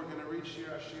 you know we're going to read Shir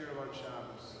HaShirim on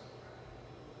Shabbos.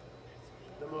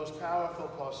 The most powerful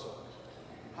pasuk.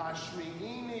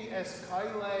 Hashmi'ini es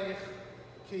kailech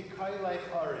ki kailech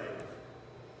arev.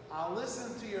 I'll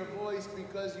listen to your voice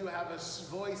because you have a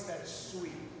voice that's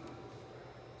sweet.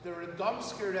 The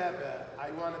Radomsker Rebbe,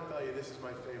 I want to tell you, this is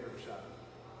my favorite shot.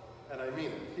 And I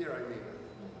mean it. Here I mean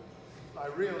it. I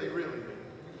really, really mean it.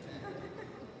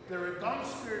 The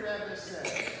Radomsker Rebbe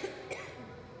says,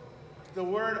 the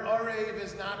word Orev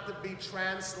is not to be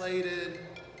translated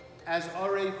as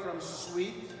Orev from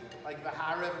sweet, like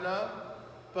V'harevna,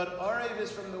 but Orev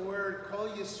is from the word Kol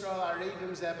Yisrael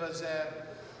Arevim Zeh B'Zeh,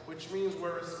 which means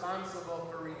we're responsible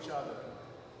for each other.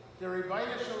 The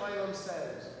Rebbeinu Shalom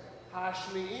says,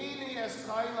 Hashmi'ini es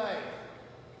kailech.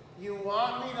 You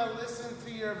want me to listen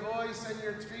to your voice and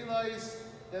your tefillos?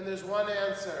 Then there's one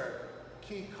answer.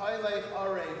 Ki kailech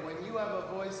arev. When you have a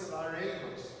voice of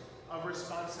arevus, of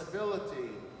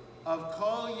responsibility, of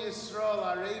kol Yisrael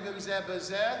arevim zeh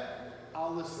b'zeh,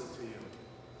 I'll listen to you.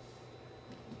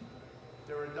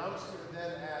 The Radomsker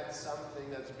then adds something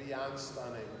that's beyond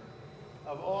stunning.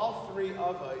 Of all three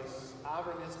avos,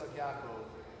 Avraham, Yitzchak, Yaakov,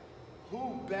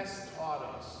 who best taught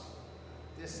us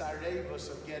this arevus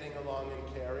of getting along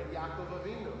and caring? Yaakov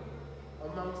Avinu.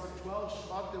 Amongst the 12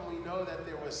 Shvatim, we know that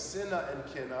there was Sinna and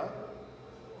Kinna.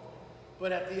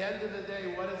 But at the end of the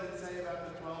day, what does it say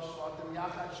about the 12 Shvatim?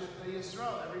 Yachad Shifta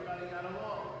Yisrael. Everybody got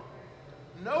along.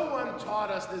 No one taught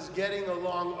us this getting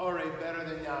along Orev better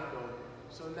than Yaakov.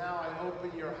 So now I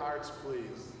open your hearts,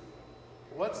 please.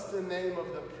 What's the name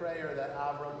of the prayer that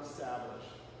Avram established?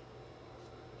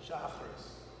 Shachris.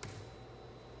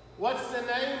 What's the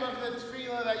name of the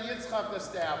tefillah that Yitzchak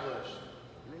established?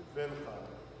 Mincha.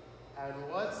 And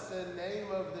what's the name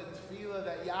of the tefillah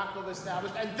that Yaakov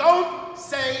established? And don't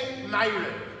say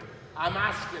Ma'ariv. I'm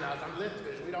Ashkenaz, I'm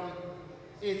Litvish. We don't.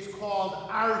 It's called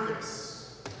Arvis.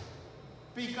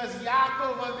 Because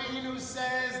Yaakov Avinu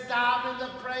says, daven the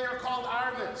prayer called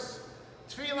Arvis.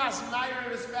 Tefillas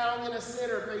Ma'ariv is found in a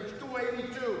Siddur, page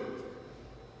 282.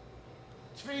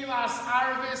 Tefillas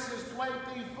Arvis is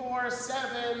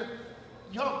 24/7.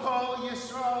 Yokol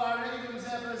Yisrael Arevim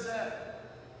Zeh B'Zeh.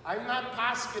 I'm not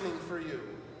paskening for you,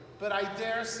 but I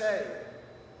dare say,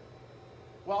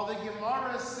 while the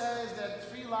Gemara says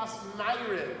that Tefillas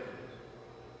Ma'ariv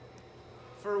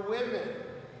for women,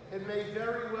 it may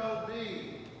very well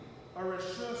be a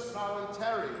reshus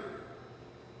voluntary.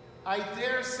 I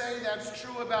dare say that's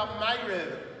true about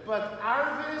Ma'ariv, but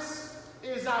Arvis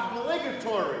is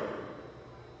obligatory.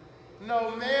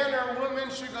 No man or woman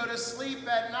should go to sleep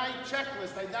at night.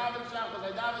 Checklist. I daven Shabbos,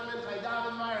 I daven Mincha, I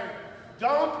daven Ma'ariv.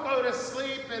 Don't go to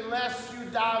sleep unless you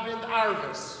daven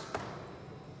Arvis.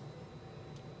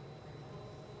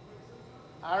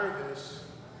 Arvis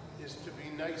is to be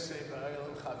Naisei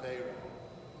B'Olam Chaveira.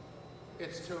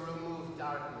 It's to remove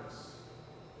darkness.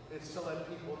 It's to let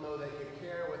people know that you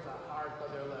care with a heart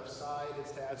on their left side.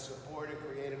 It's to add support and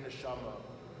create a neshama.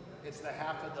 It's the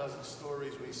half a dozen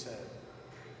stories we said.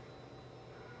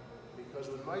 Because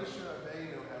when Moshe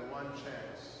Rabbeinu had one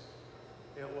chance,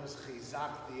 it was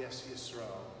Chizakti es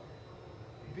Yisrael.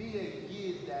 Be a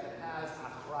yid that has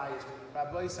achrayus.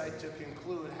 Rabbi said to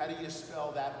conclude, how do you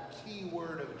spell that key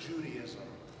word of Judaism?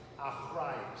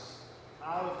 Achrayus.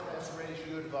 Aleph Ches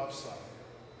Reish Yud Vav Saf.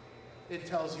 It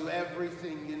tells you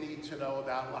everything you need to know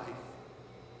about life.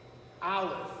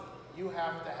 Aleph, you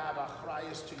have to have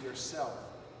achrayus to yourself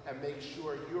and make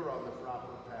sure you're on the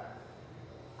proper path.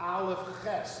 Aleph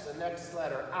Ches, the next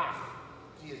letter, Ach.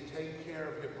 Do you take care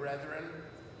of your brethren,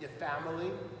 your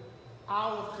family?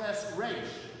 Aleph Ches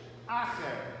Reish,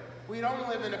 Acher. We don't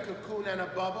live in a cocoon and a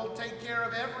bubble. Take care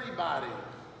of everybody.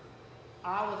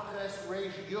 Aleph Ches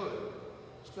Reish Yud.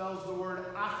 spells the word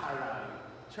acharai.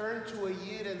 Turn to a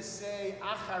yid and say,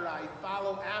 acharai,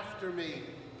 follow after me.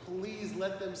 Please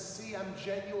let them see I'm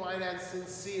genuine and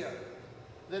sincere.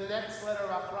 The next letter of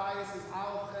achrayus is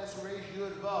aleph ches reish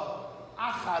yud vav.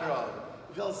 Acharov.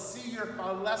 They'll see your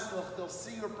faleslich, they'll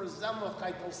see your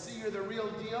prezemlichkeit, they'll see you're the real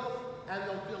deal, and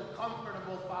they'll feel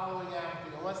comfortable following after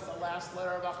you. And what's the last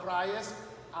letter of achrayus?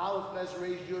 Aleph ches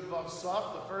reish yud vav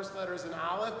sof. The first letter is an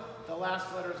aleph, the last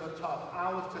letter is a taf.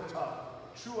 Aleph to taf.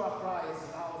 True achrayus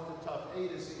is aleph to taf. A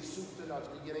to Z, soup to nuts,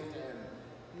 beginning to end.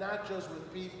 Not just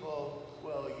with people,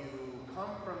 well, you come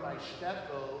from my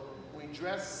shtetl, we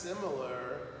dress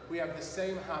similar, we have the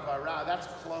same havara. That's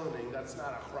cloning, that's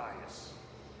not achrayus.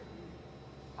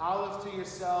 Aleph to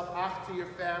yourself, ach to your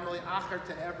family, achar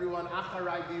to everyone,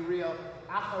 acharai be real,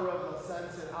 acharov will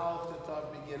sense it, aleph to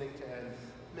tov, beginning to end.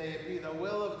 May it be the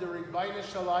will of the Ribbono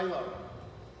Shel Olam.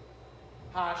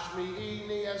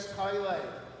 Hashmi'ini es kailei.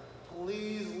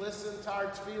 Please listen to our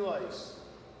tefillos.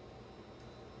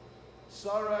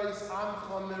 Sarais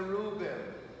amcha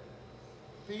merubim.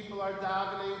 People are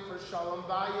davening for shalom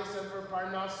bayis and for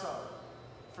parnasa,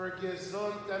 for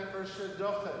gesund and for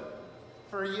shidduchim,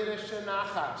 for yiddish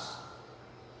nachas.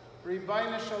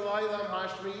 Ribbono Shel Olam,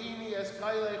 hashmi'ini es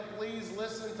kailech, please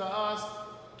listen to us.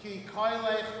 Ki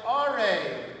kailech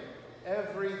arei.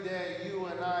 Every day, you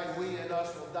and I, we and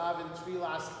us will daven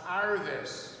tefillas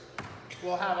arvis.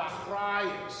 We'll have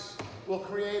achrayus. We'll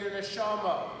create an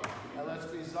neshama. And let's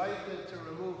be zayted to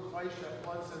remove chayshach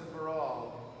once and for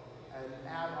all, and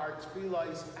have our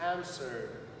tefillas answered.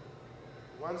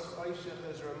 Once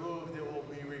chayshach is removed, it will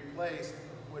be replaced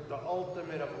with the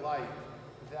ultimate of light,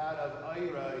 that of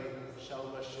Eirei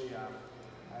Shel Mashiach.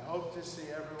 I hope to see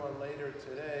everyone later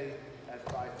today at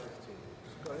 5:15.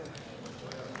 Go ahead.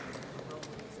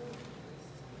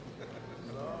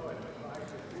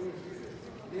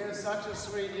 He is such a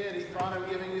sweet yid, he thought I'm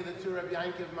giving you the two Rabbi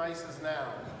Yankiv mices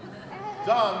now.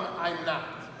 Dumb, I'm not.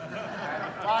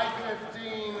 At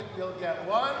 5:15, you'll get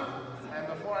one, and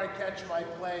before I catch my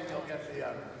plane, you'll get the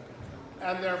other.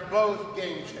 And they're both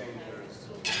game changers.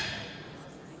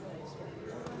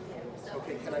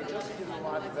 Okay, can I just give you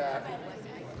one back?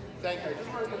 Thank you. I just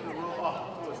want to give the rule.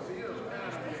 Oh, it was to you.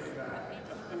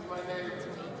 What's my name?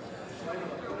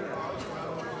 Put it on.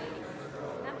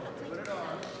 Put it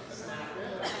on. Snap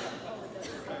it.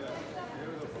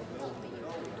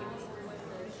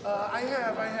 I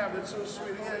have. It's so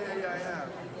sweet. Yeah, I have.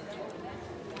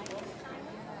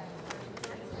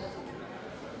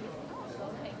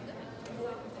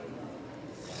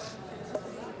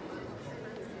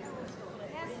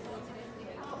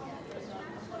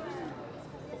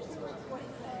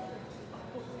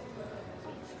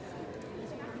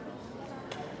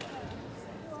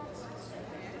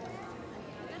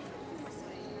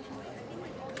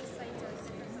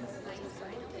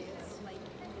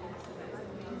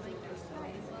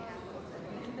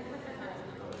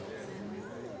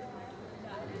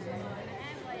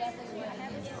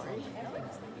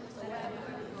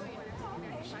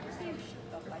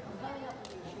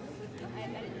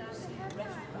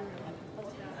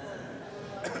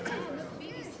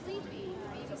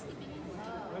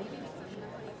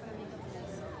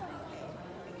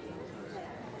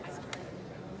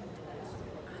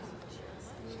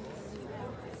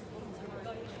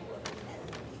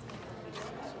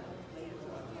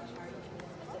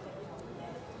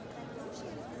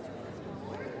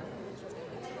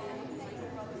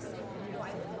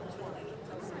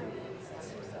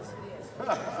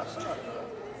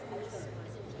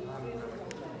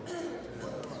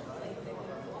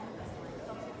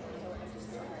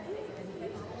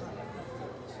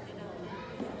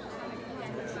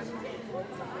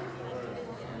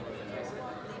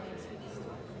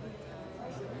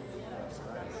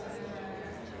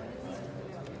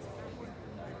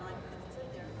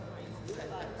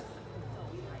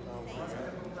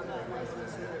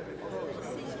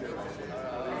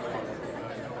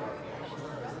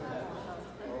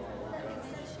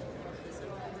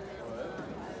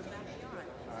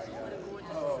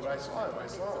 I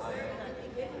saw it.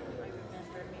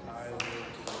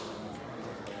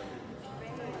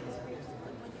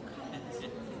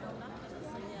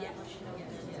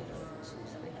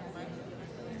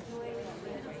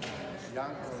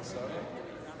 Yanko and Soda.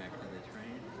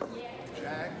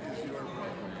 Jack is your brother.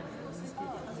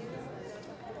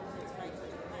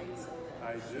 I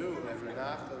do, and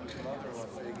Menachem's mother-in-law,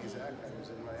 Fegi Zakheim, is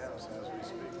in my house as we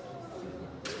speak.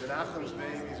 Menachem's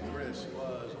baby's bris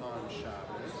was on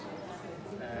Shabbos,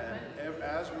 and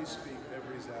as we speak,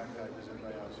 every Zakheim is in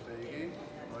my house. Fegi,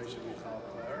 Moshe Michal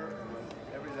Claire, and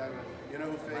every Zakheim. You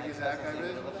know who Fegi Zakheim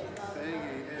is?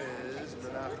 Fegi is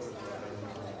Menachem's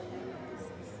brother.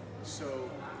 So,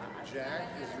 Jack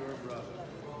is your brother.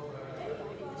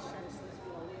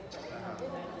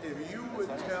 If you would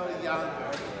tell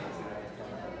Yanko,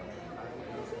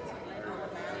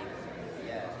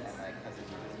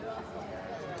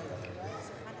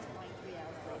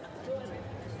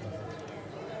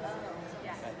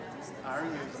 Ari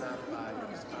is not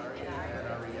biased. Ari and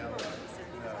Ariella.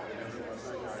 No, everyone's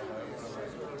like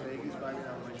Ariella. Take his body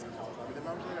down like this. The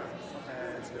mom's there.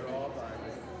 And they're all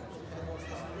biased.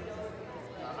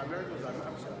 I'm very close. I'm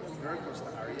very close to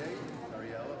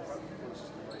Ariella, probably closest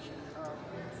to my Shikam.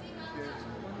 Kids.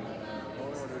 The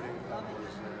only one who didn't come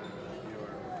was your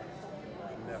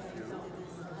nephew.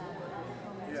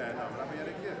 Yeah, no, but I had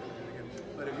a kid.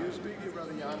 But if you speak to your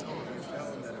brother Yanko, you tell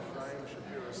him that Ephraim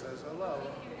Schapiro says hello,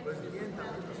 you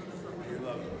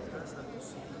love him.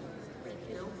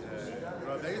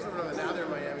 Well, they used to brother, now they're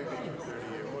in Miami Beach for 30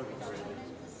 years, more than 30 years.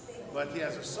 But he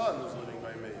has a son who's living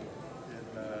by me in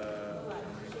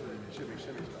Shimmy's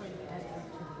place.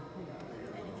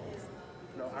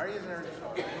 No, Ari isn't there.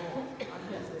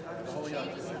 The whole young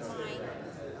kid.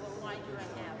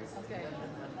 Okay.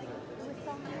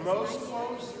 Most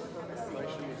close?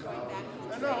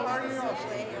 No, Ari also. I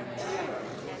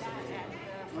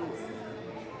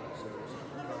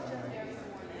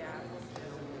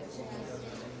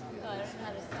don't know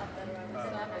how to stop that around the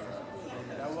savage.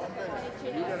 Now, 1 minute.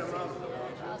 You got a mouth.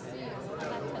 I'll see you.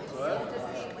 What?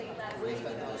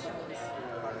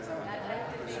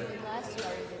 Last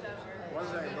year. 1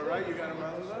 second, but right, you got a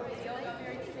mouth though?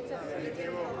 Yeah, you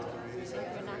came over to me. So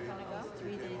you're not going to go?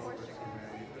 3 days.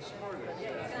 This morning. I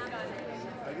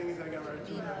think he's like, I'm already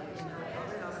 2 days.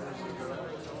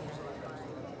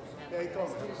 Yeah, he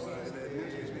told me. And then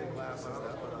he's being glasses.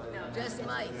 Just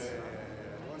might.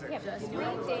 Yeah, just 3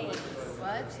 days.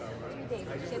 What? 3 days.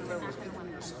 I just remember thinking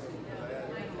you're speaking.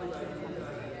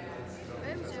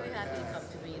 I'm sure you have to come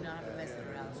to me. You don't have to mess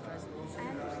around. Trust me. I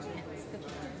understand. The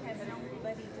kids have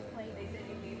nobody to play. They said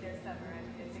you leave their summer in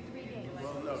 3 days.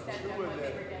 Well, no,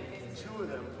 two of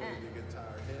them played the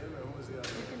guitar. Him and who was the other?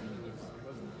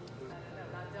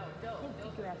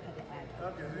 Figure out how to act.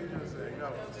 Okay, they just say no.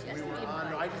 We were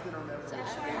on. No, I just didn't remember. I don't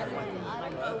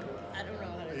know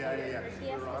how to. Yeah. We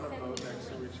were on a boat next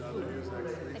to each other. He was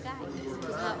next to me. I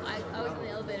was in the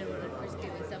elevator when I first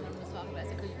came in. Someone was talking about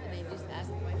it. They just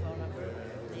asked for my phone number.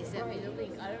 They sent me the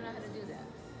link. I don't know how to do that.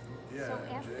 Yeah, So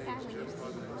ask the guy when you're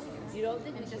sitting. You don't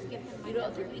think we just give him? You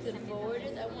don't think we could forward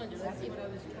it? I wonder. Let's see if I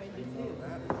was trying to do.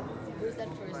 Where's that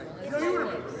first one? No, you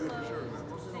remember. You for sure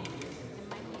remember.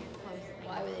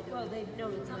 Why would they do Well, they know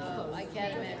it's No, I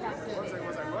can't imagine. One second.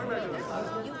 Going back to the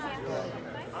You have to.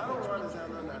 I don't want to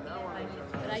sound on that. Now I want to.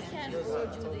 But I can't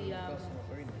forward you the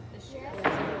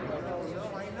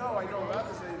No, I know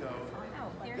about to say though.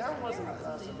 That wasn't a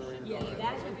class of Marine. Yeah,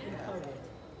 that's what you told it.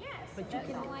 But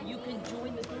you can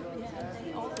join the group and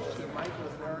say all the shit. Mike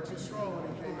was there to stroll when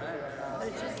he came back. But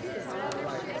it's just this. It's not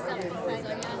going to be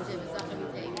taken. It's not going to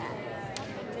be taken.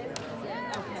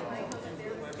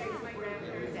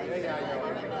 Yeah, I know. I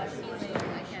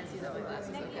can't see that with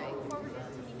glasses. Okay.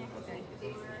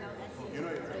 You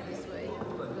know you're Go this way.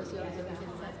 Go see all these other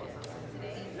kids left there.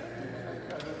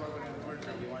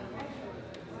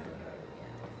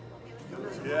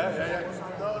 Yeah.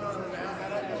 No. Now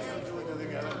that I just put two and two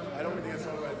together, I don't think it's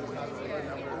all right. This not the right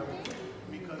number.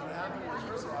 Because what happened was,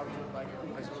 first of all, I was with Mike. I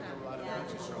spoke to him a lot of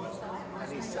country shows,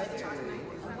 and he said to me,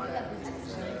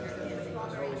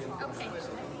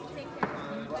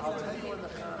 well, I'll tell you when the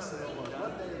chassid was.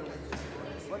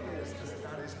 What day is today?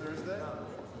 Today's Thursday?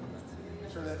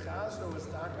 So the chassid was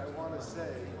back, I want to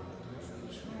say,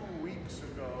 2 weeks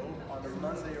ago on a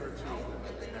Monday or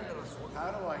Tuesday.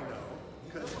 How do I know?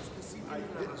 Because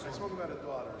I spoke about a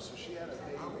daughter, so she had a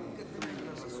baby 3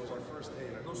 weeks ago. It was our first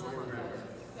date.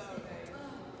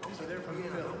 So they're from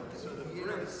Philly. So the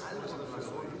Brits was from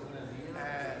Philly.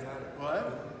 And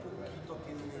what?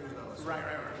 Right.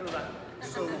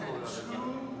 So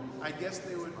I guess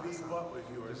they would be what with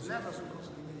yours? Nephews.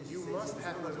 You must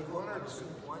have like 1 or 2.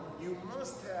 You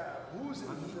must have. Who's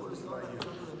in Philly by you?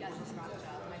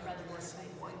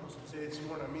 It's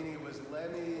one. Meaning it was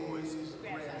Lenny's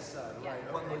grandson, right?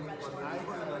 Okay. So I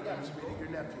was meeting your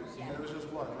nephew. There was just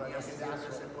one, right? Okay, that's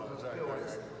what it was. Right.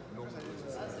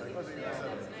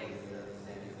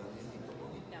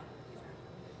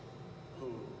 Who?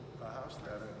 A house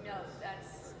that? No,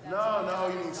 that's No,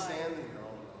 you mean Sandy? No.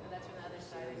 That's from the other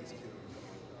side. Sandy's cute.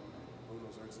 Who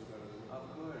knows Archie's better than me? Of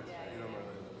course. You don't know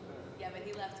that. Yeah, but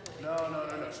he left. No.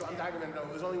 So I'm talking about, no,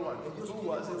 it was only one. Who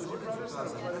was it? It was your brother's son,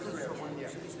 Lenny's grandson. Yeah.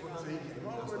 So he came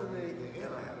over to me, and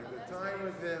I had a good time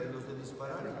with him.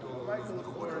 Michael, of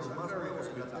course, I'm very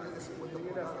good time.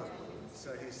 Your nephew. So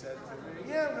he said to me,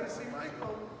 yeah, I'm going to see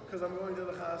Michael because I'm going to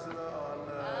the Chazana on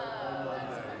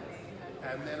Monday.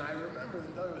 And then I remember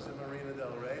the day it was in Marina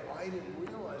Del Rey. I didn't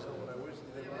realize when I was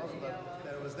that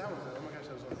it was that one. Oh my gosh,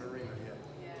 I was on Marina, yeah.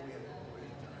 We had a great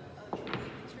time.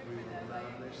 We were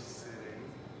lavish sitting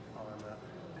on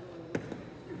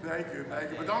Thank you.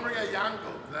 But don't forget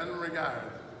Yankel, send him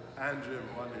regards. And Jim,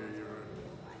 one year you were.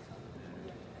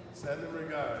 Send him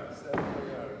regards,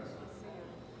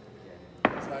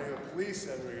 So please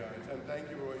send regards, and thank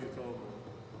you for what you told me.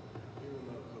 Even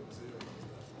though Coke Zero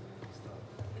was stuff.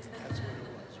 That's what it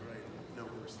was, right? No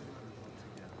worse than everyone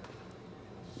together.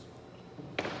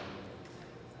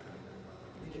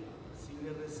 Si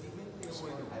le reciben, qué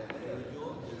bueno. Pero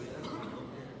yo, de veras,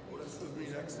 This is me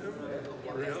next to him.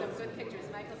 Yeah, there's some good pictures.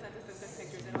 Michael sent us some good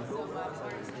pictures, and also Lawrence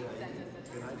sent us a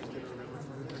And I just didn't remember a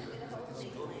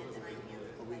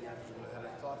week after that. And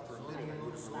I thought for a minute, I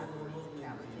would have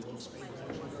Spain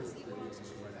was actually very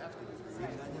right after the 3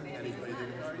 weeks. And he played the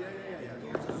guitar. Yeah.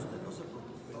 usted no se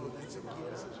preocupe. Oh, that's a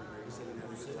yes. Que se le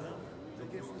conceda lo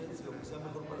que sea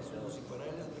mejor para su hijo. Si para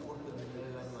él es mejor terminar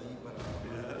el año ahí para...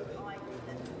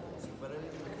 Si para él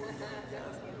es mejor ya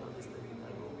hasta antes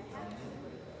terminarlo.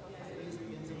 Ustedes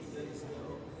piensen, ustedes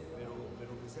señor,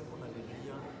 pero que sea con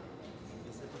alegría, que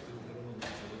sepa que lo queremos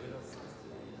mucho. De veras,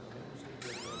 sabemos que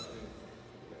detrás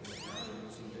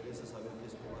nos interesa saber que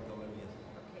esto va a acabar bien.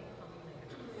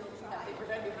 happy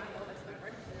birthday, Michael. That's the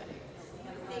first thing.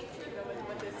 Stay true to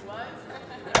what this was.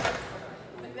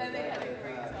 But then they had a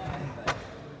great time.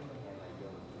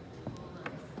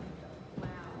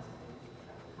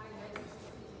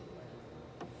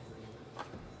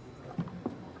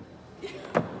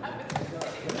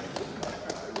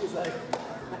 He's like,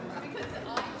 Because I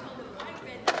told him I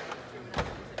read that through and I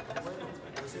was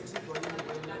pues éxito ahí en el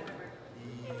pueblo y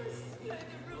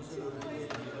no se lo olvide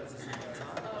de llevarse su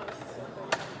mensaje.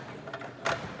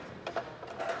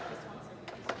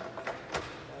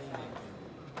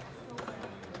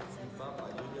 Sin papa,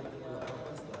 yo ya tengo la papa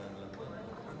hasta en la cuenta.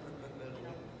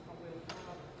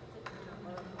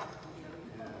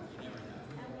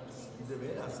 De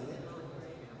veras,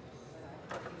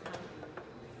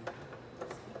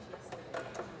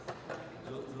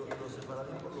 Lo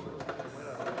separaré por lo menos como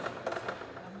fuera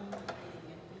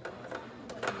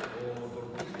o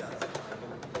tortillas.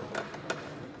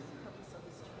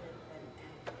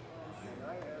 And I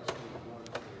asked you one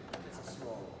thing. It's a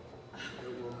small one.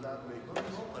 It will not make No,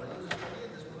 para ellos está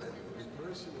bien, es por él. the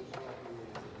person who brought me in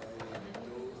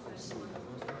is a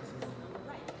guy named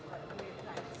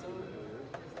Dove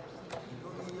Hussein.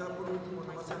 Entonces ya por último,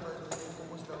 nomás se habla de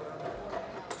cómo está hablando.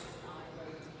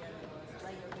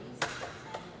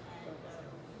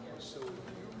 So,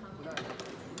 not,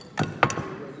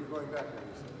 you're going back there,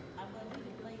 you said?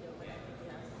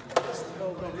 No,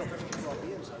 that's what brought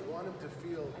me in. So I want him to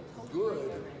feel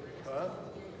good. Huh?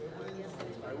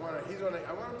 I want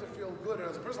him to feel good. And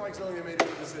as a person likes knowing they made a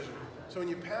good decision. So when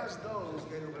you pass those,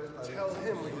 tell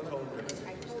him what you told me.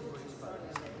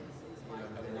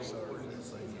 I'm sorry.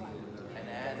 And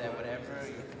add that whatever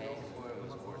you paid for it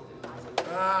was worth it.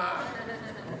 Ah!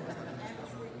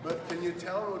 But can you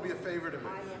tell him it would be a favor to me?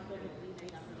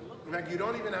 In fact, you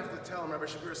don't even have to tell him. Rabbi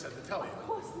Schapiro said to tell you.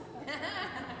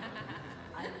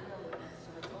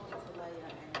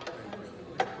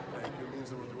 Thank you. Means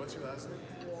the word. What's your last name?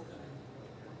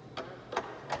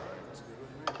 That's good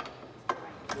with me.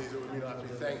 Please, it would mean a lot to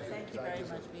me. Thank you. Thank you very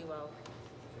much. Be well.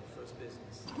 First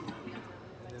business.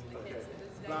 Okay.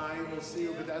 Bye. We'll see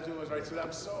you. But that's what it was, right? So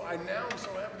I'm so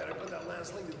happy that I put that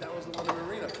last link. That was the one in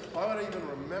Marina. Why would I even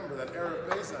remember that Erev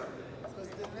Pesach? Because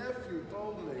the nephew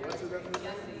told me. What's the nephew's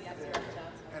name? I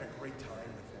had a great time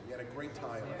with him. He had a great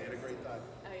time. He had a great time.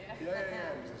 Oh, yeah?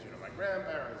 Yeah. He says, my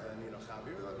grandparents and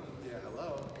Javier. Yeah,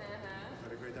 hello.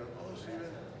 Had a great time. Oh, she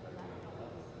even.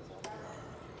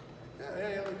 Yeah.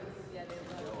 Yeah, they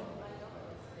love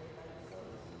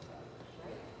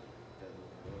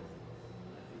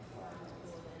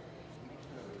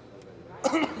Oh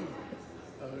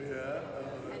yeah.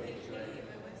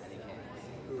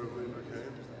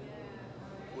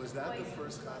 Was that the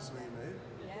first chasna you made?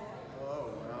 Yeah. Oh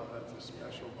wow, that's a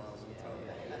special Basel time.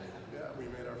 Yeah, we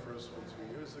made our first one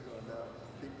 2 years ago. Now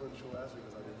people in Shul asked me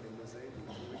because I became this age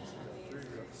 2 weeks ago, 3 years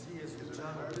ago. Sí, escuchando.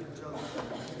 I'm married to a mother.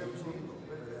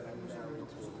 Everyone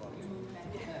does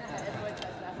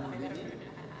that one.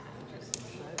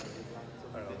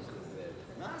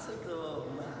 Más alto.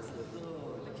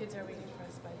 The kids are waiting for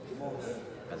us by the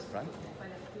That's front.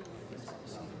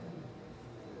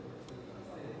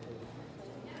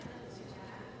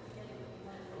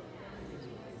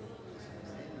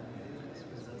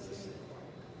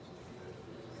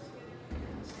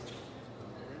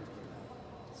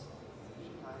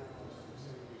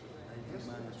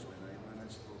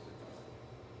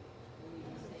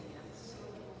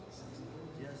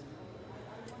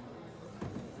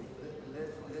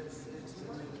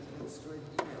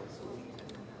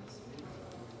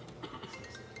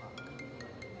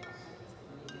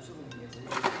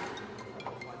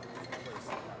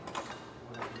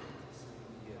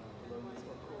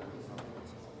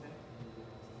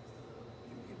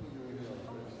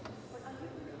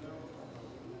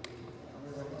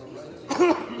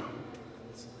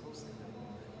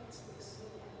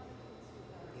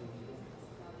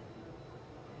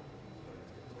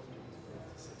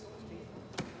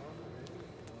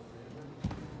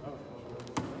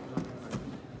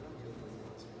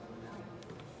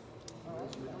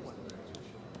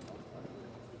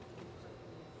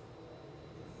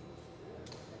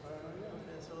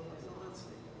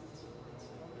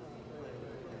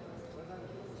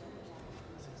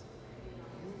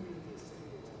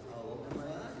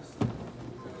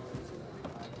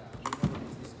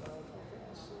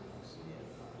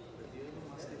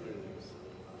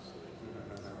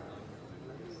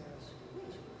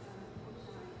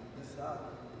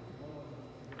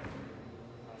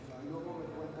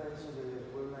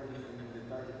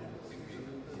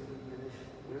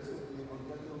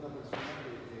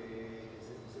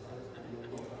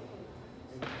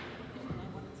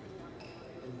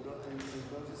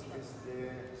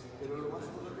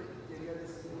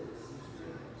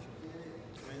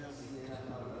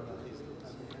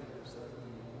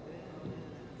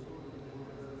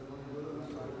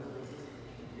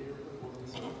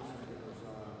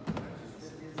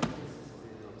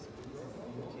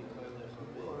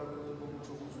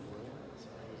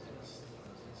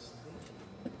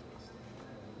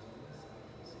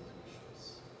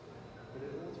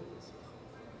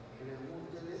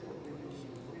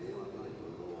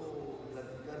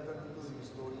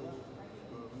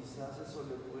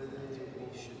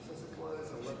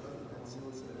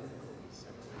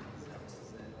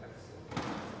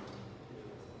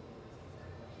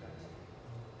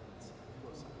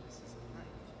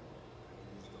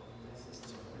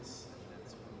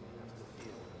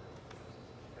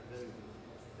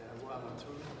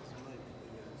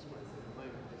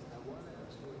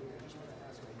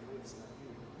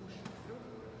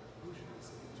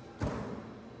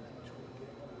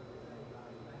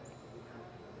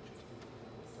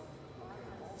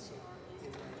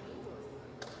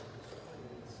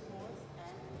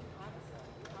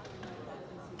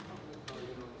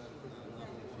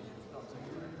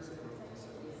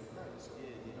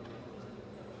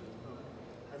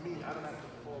 I don't have to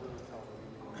call them and tell them.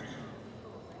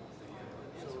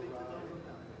 So,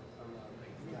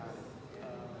 got it.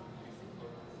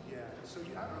 Yeah. So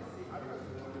I don't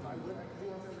know if I would I go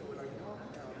on there, would I go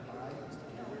down by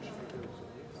where should I go?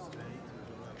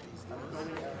 I'm going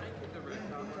to the red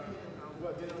number.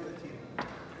 What? They don't get a team.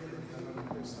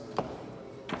 There's some.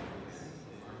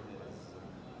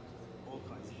 All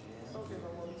kinds of jams. Okay,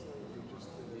 but one is just because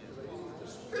I usually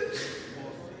just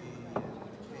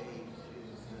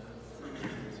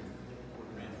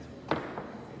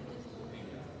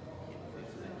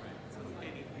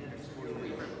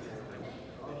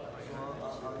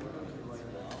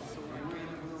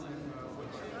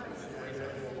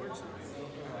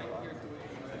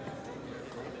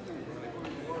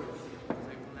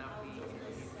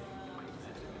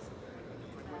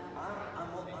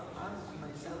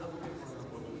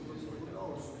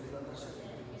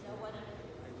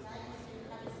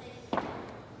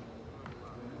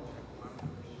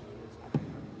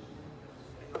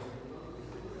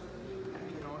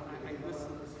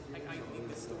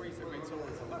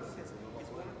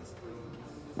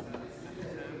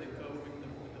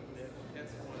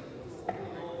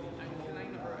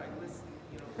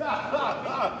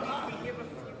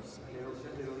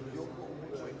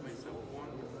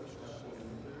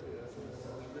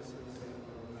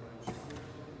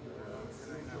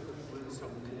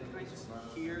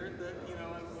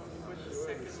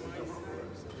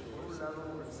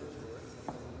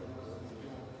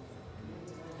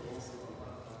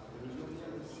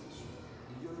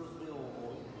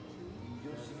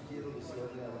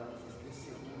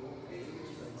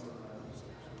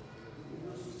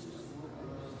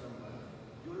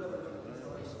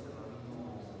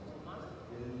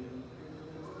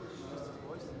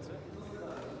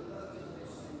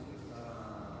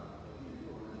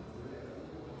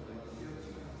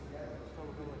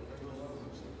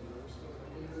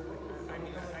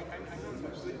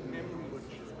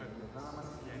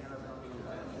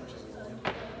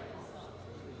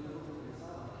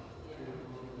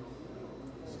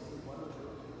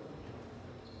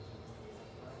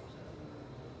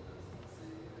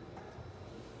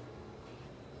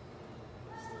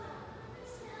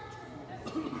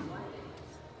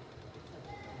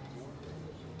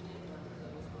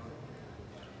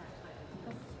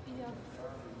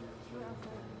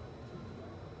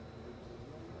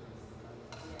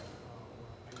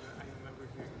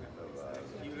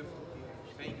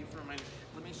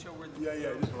Yeah,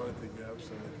 I just wanted to grab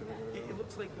something. It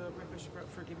looks like, Rabbi Schapiro,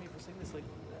 forgive me for saying this, like,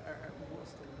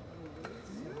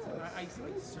 I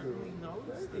certainly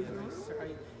noticed it.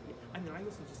 I mean, I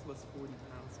also just lost 40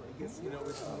 pounds, so I guess,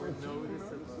 it's more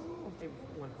noticeable.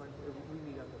 One point, we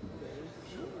meet on the day.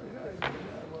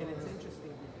 And it's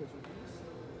interesting because with this,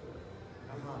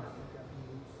 I want to get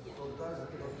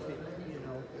loose.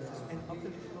 And up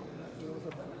until,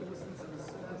 it was since the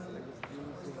service that I was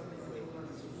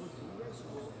losing weight.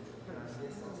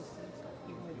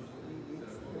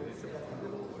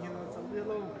 It's a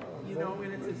little,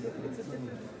 and it's a different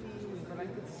feeling, but I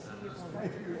could see it on my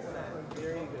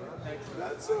There you go. Excellent.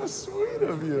 That's so sweet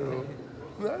of you.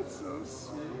 That's so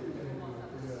sweet.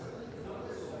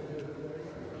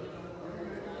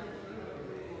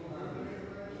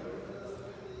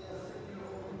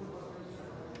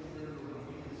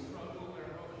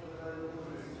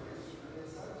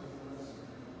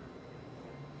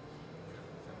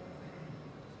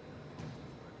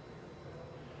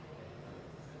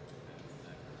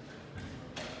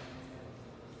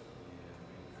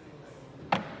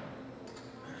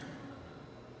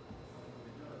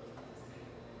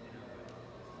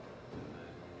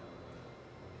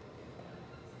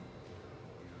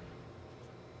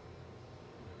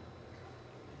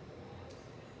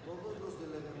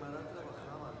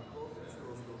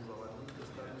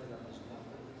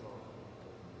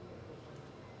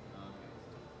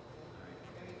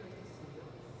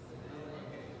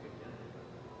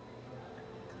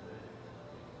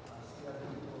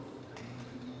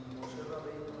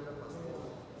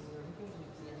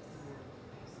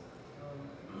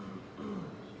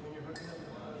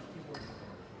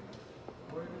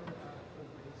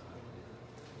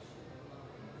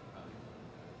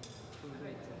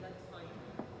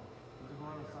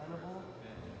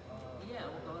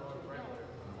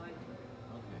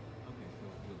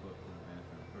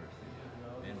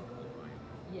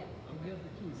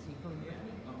 I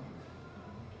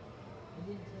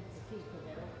didn't touch the key because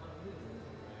I don't want to lose it.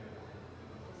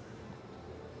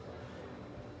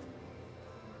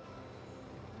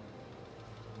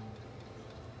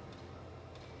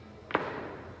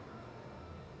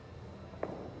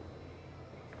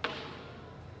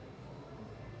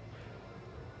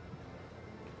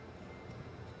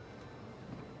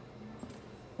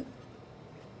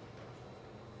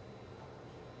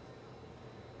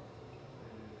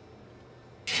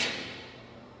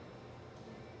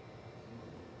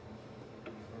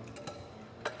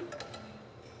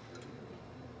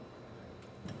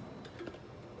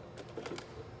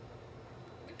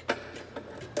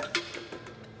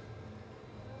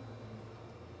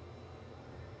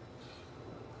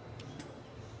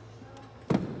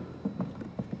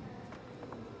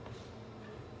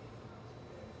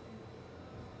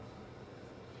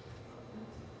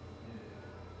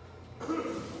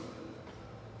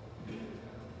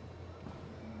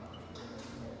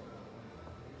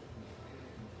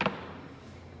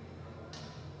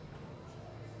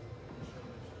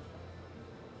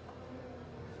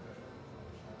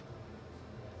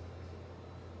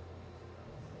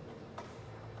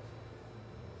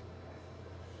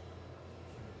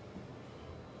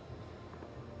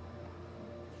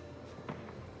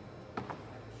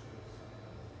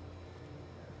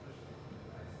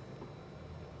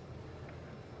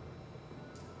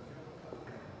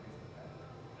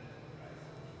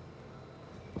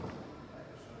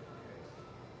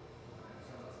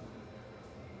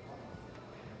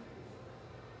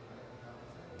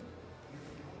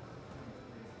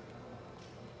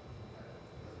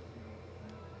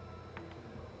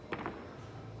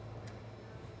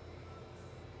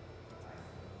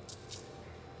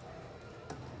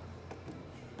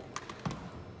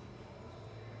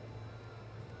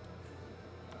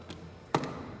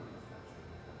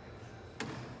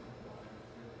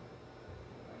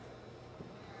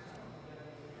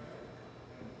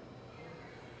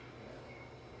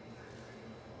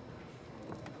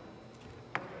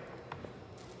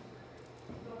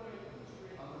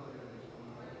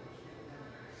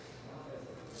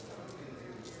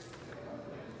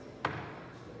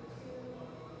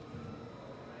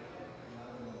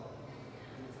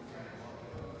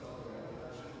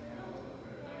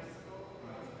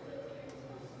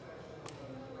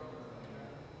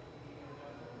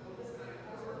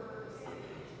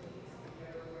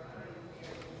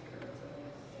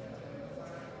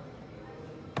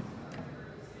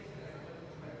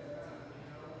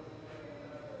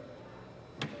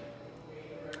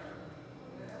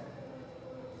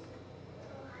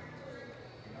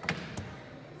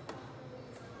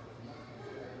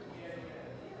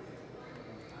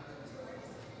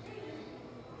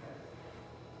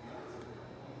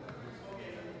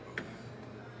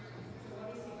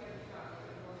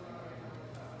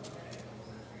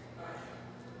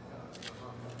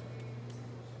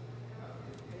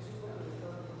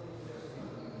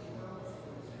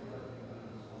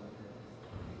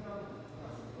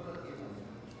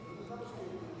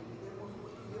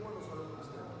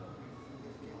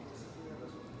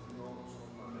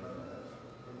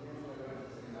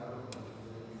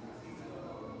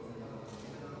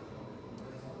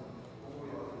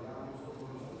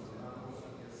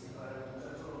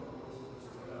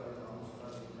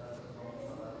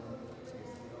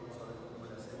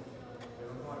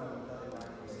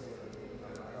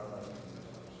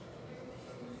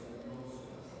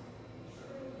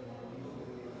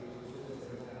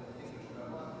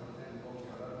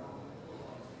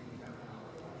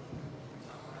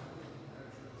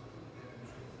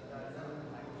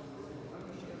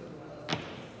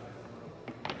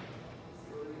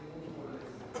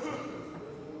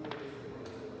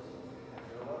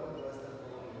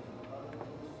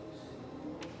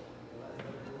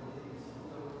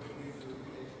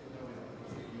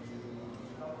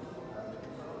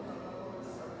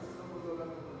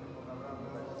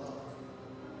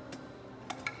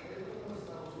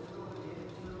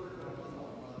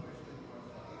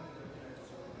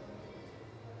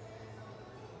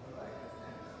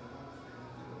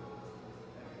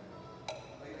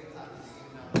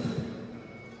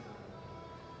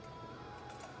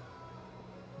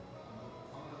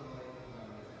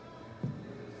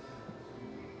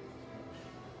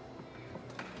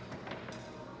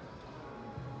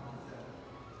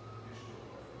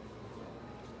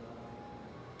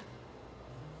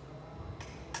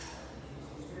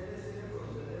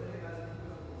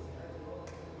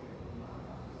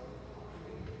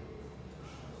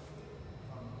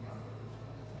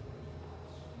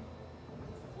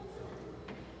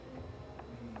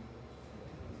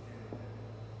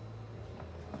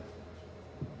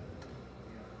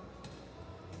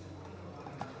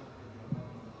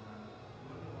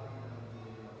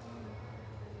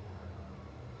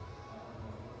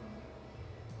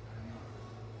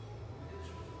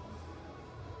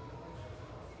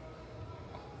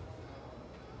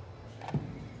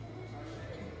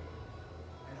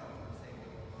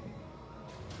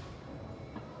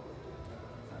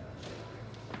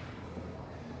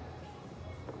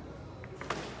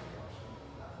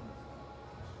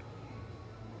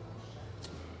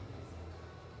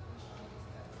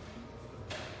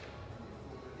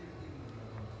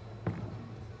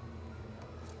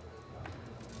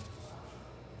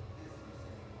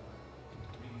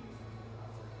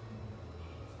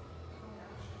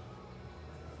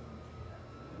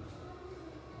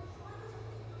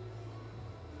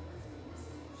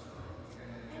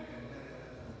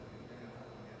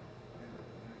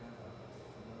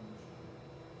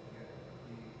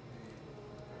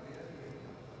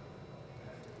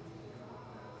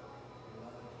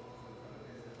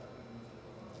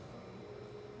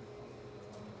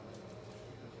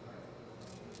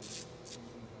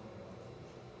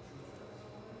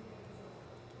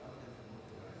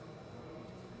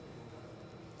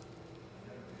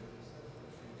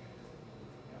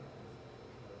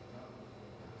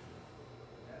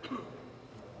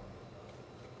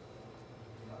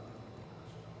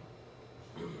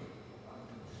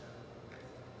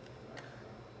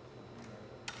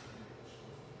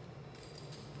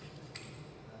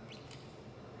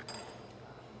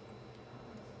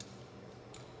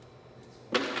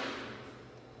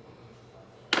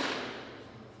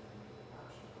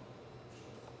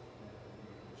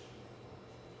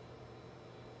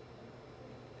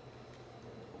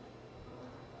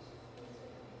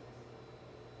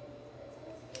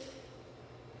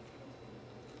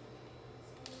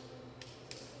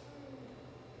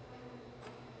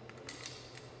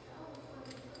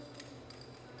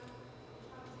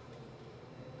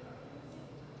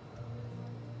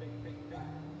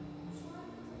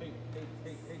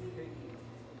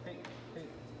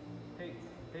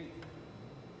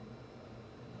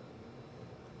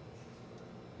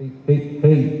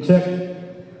 Hey, check.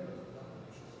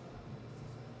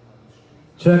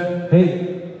 Check, hey.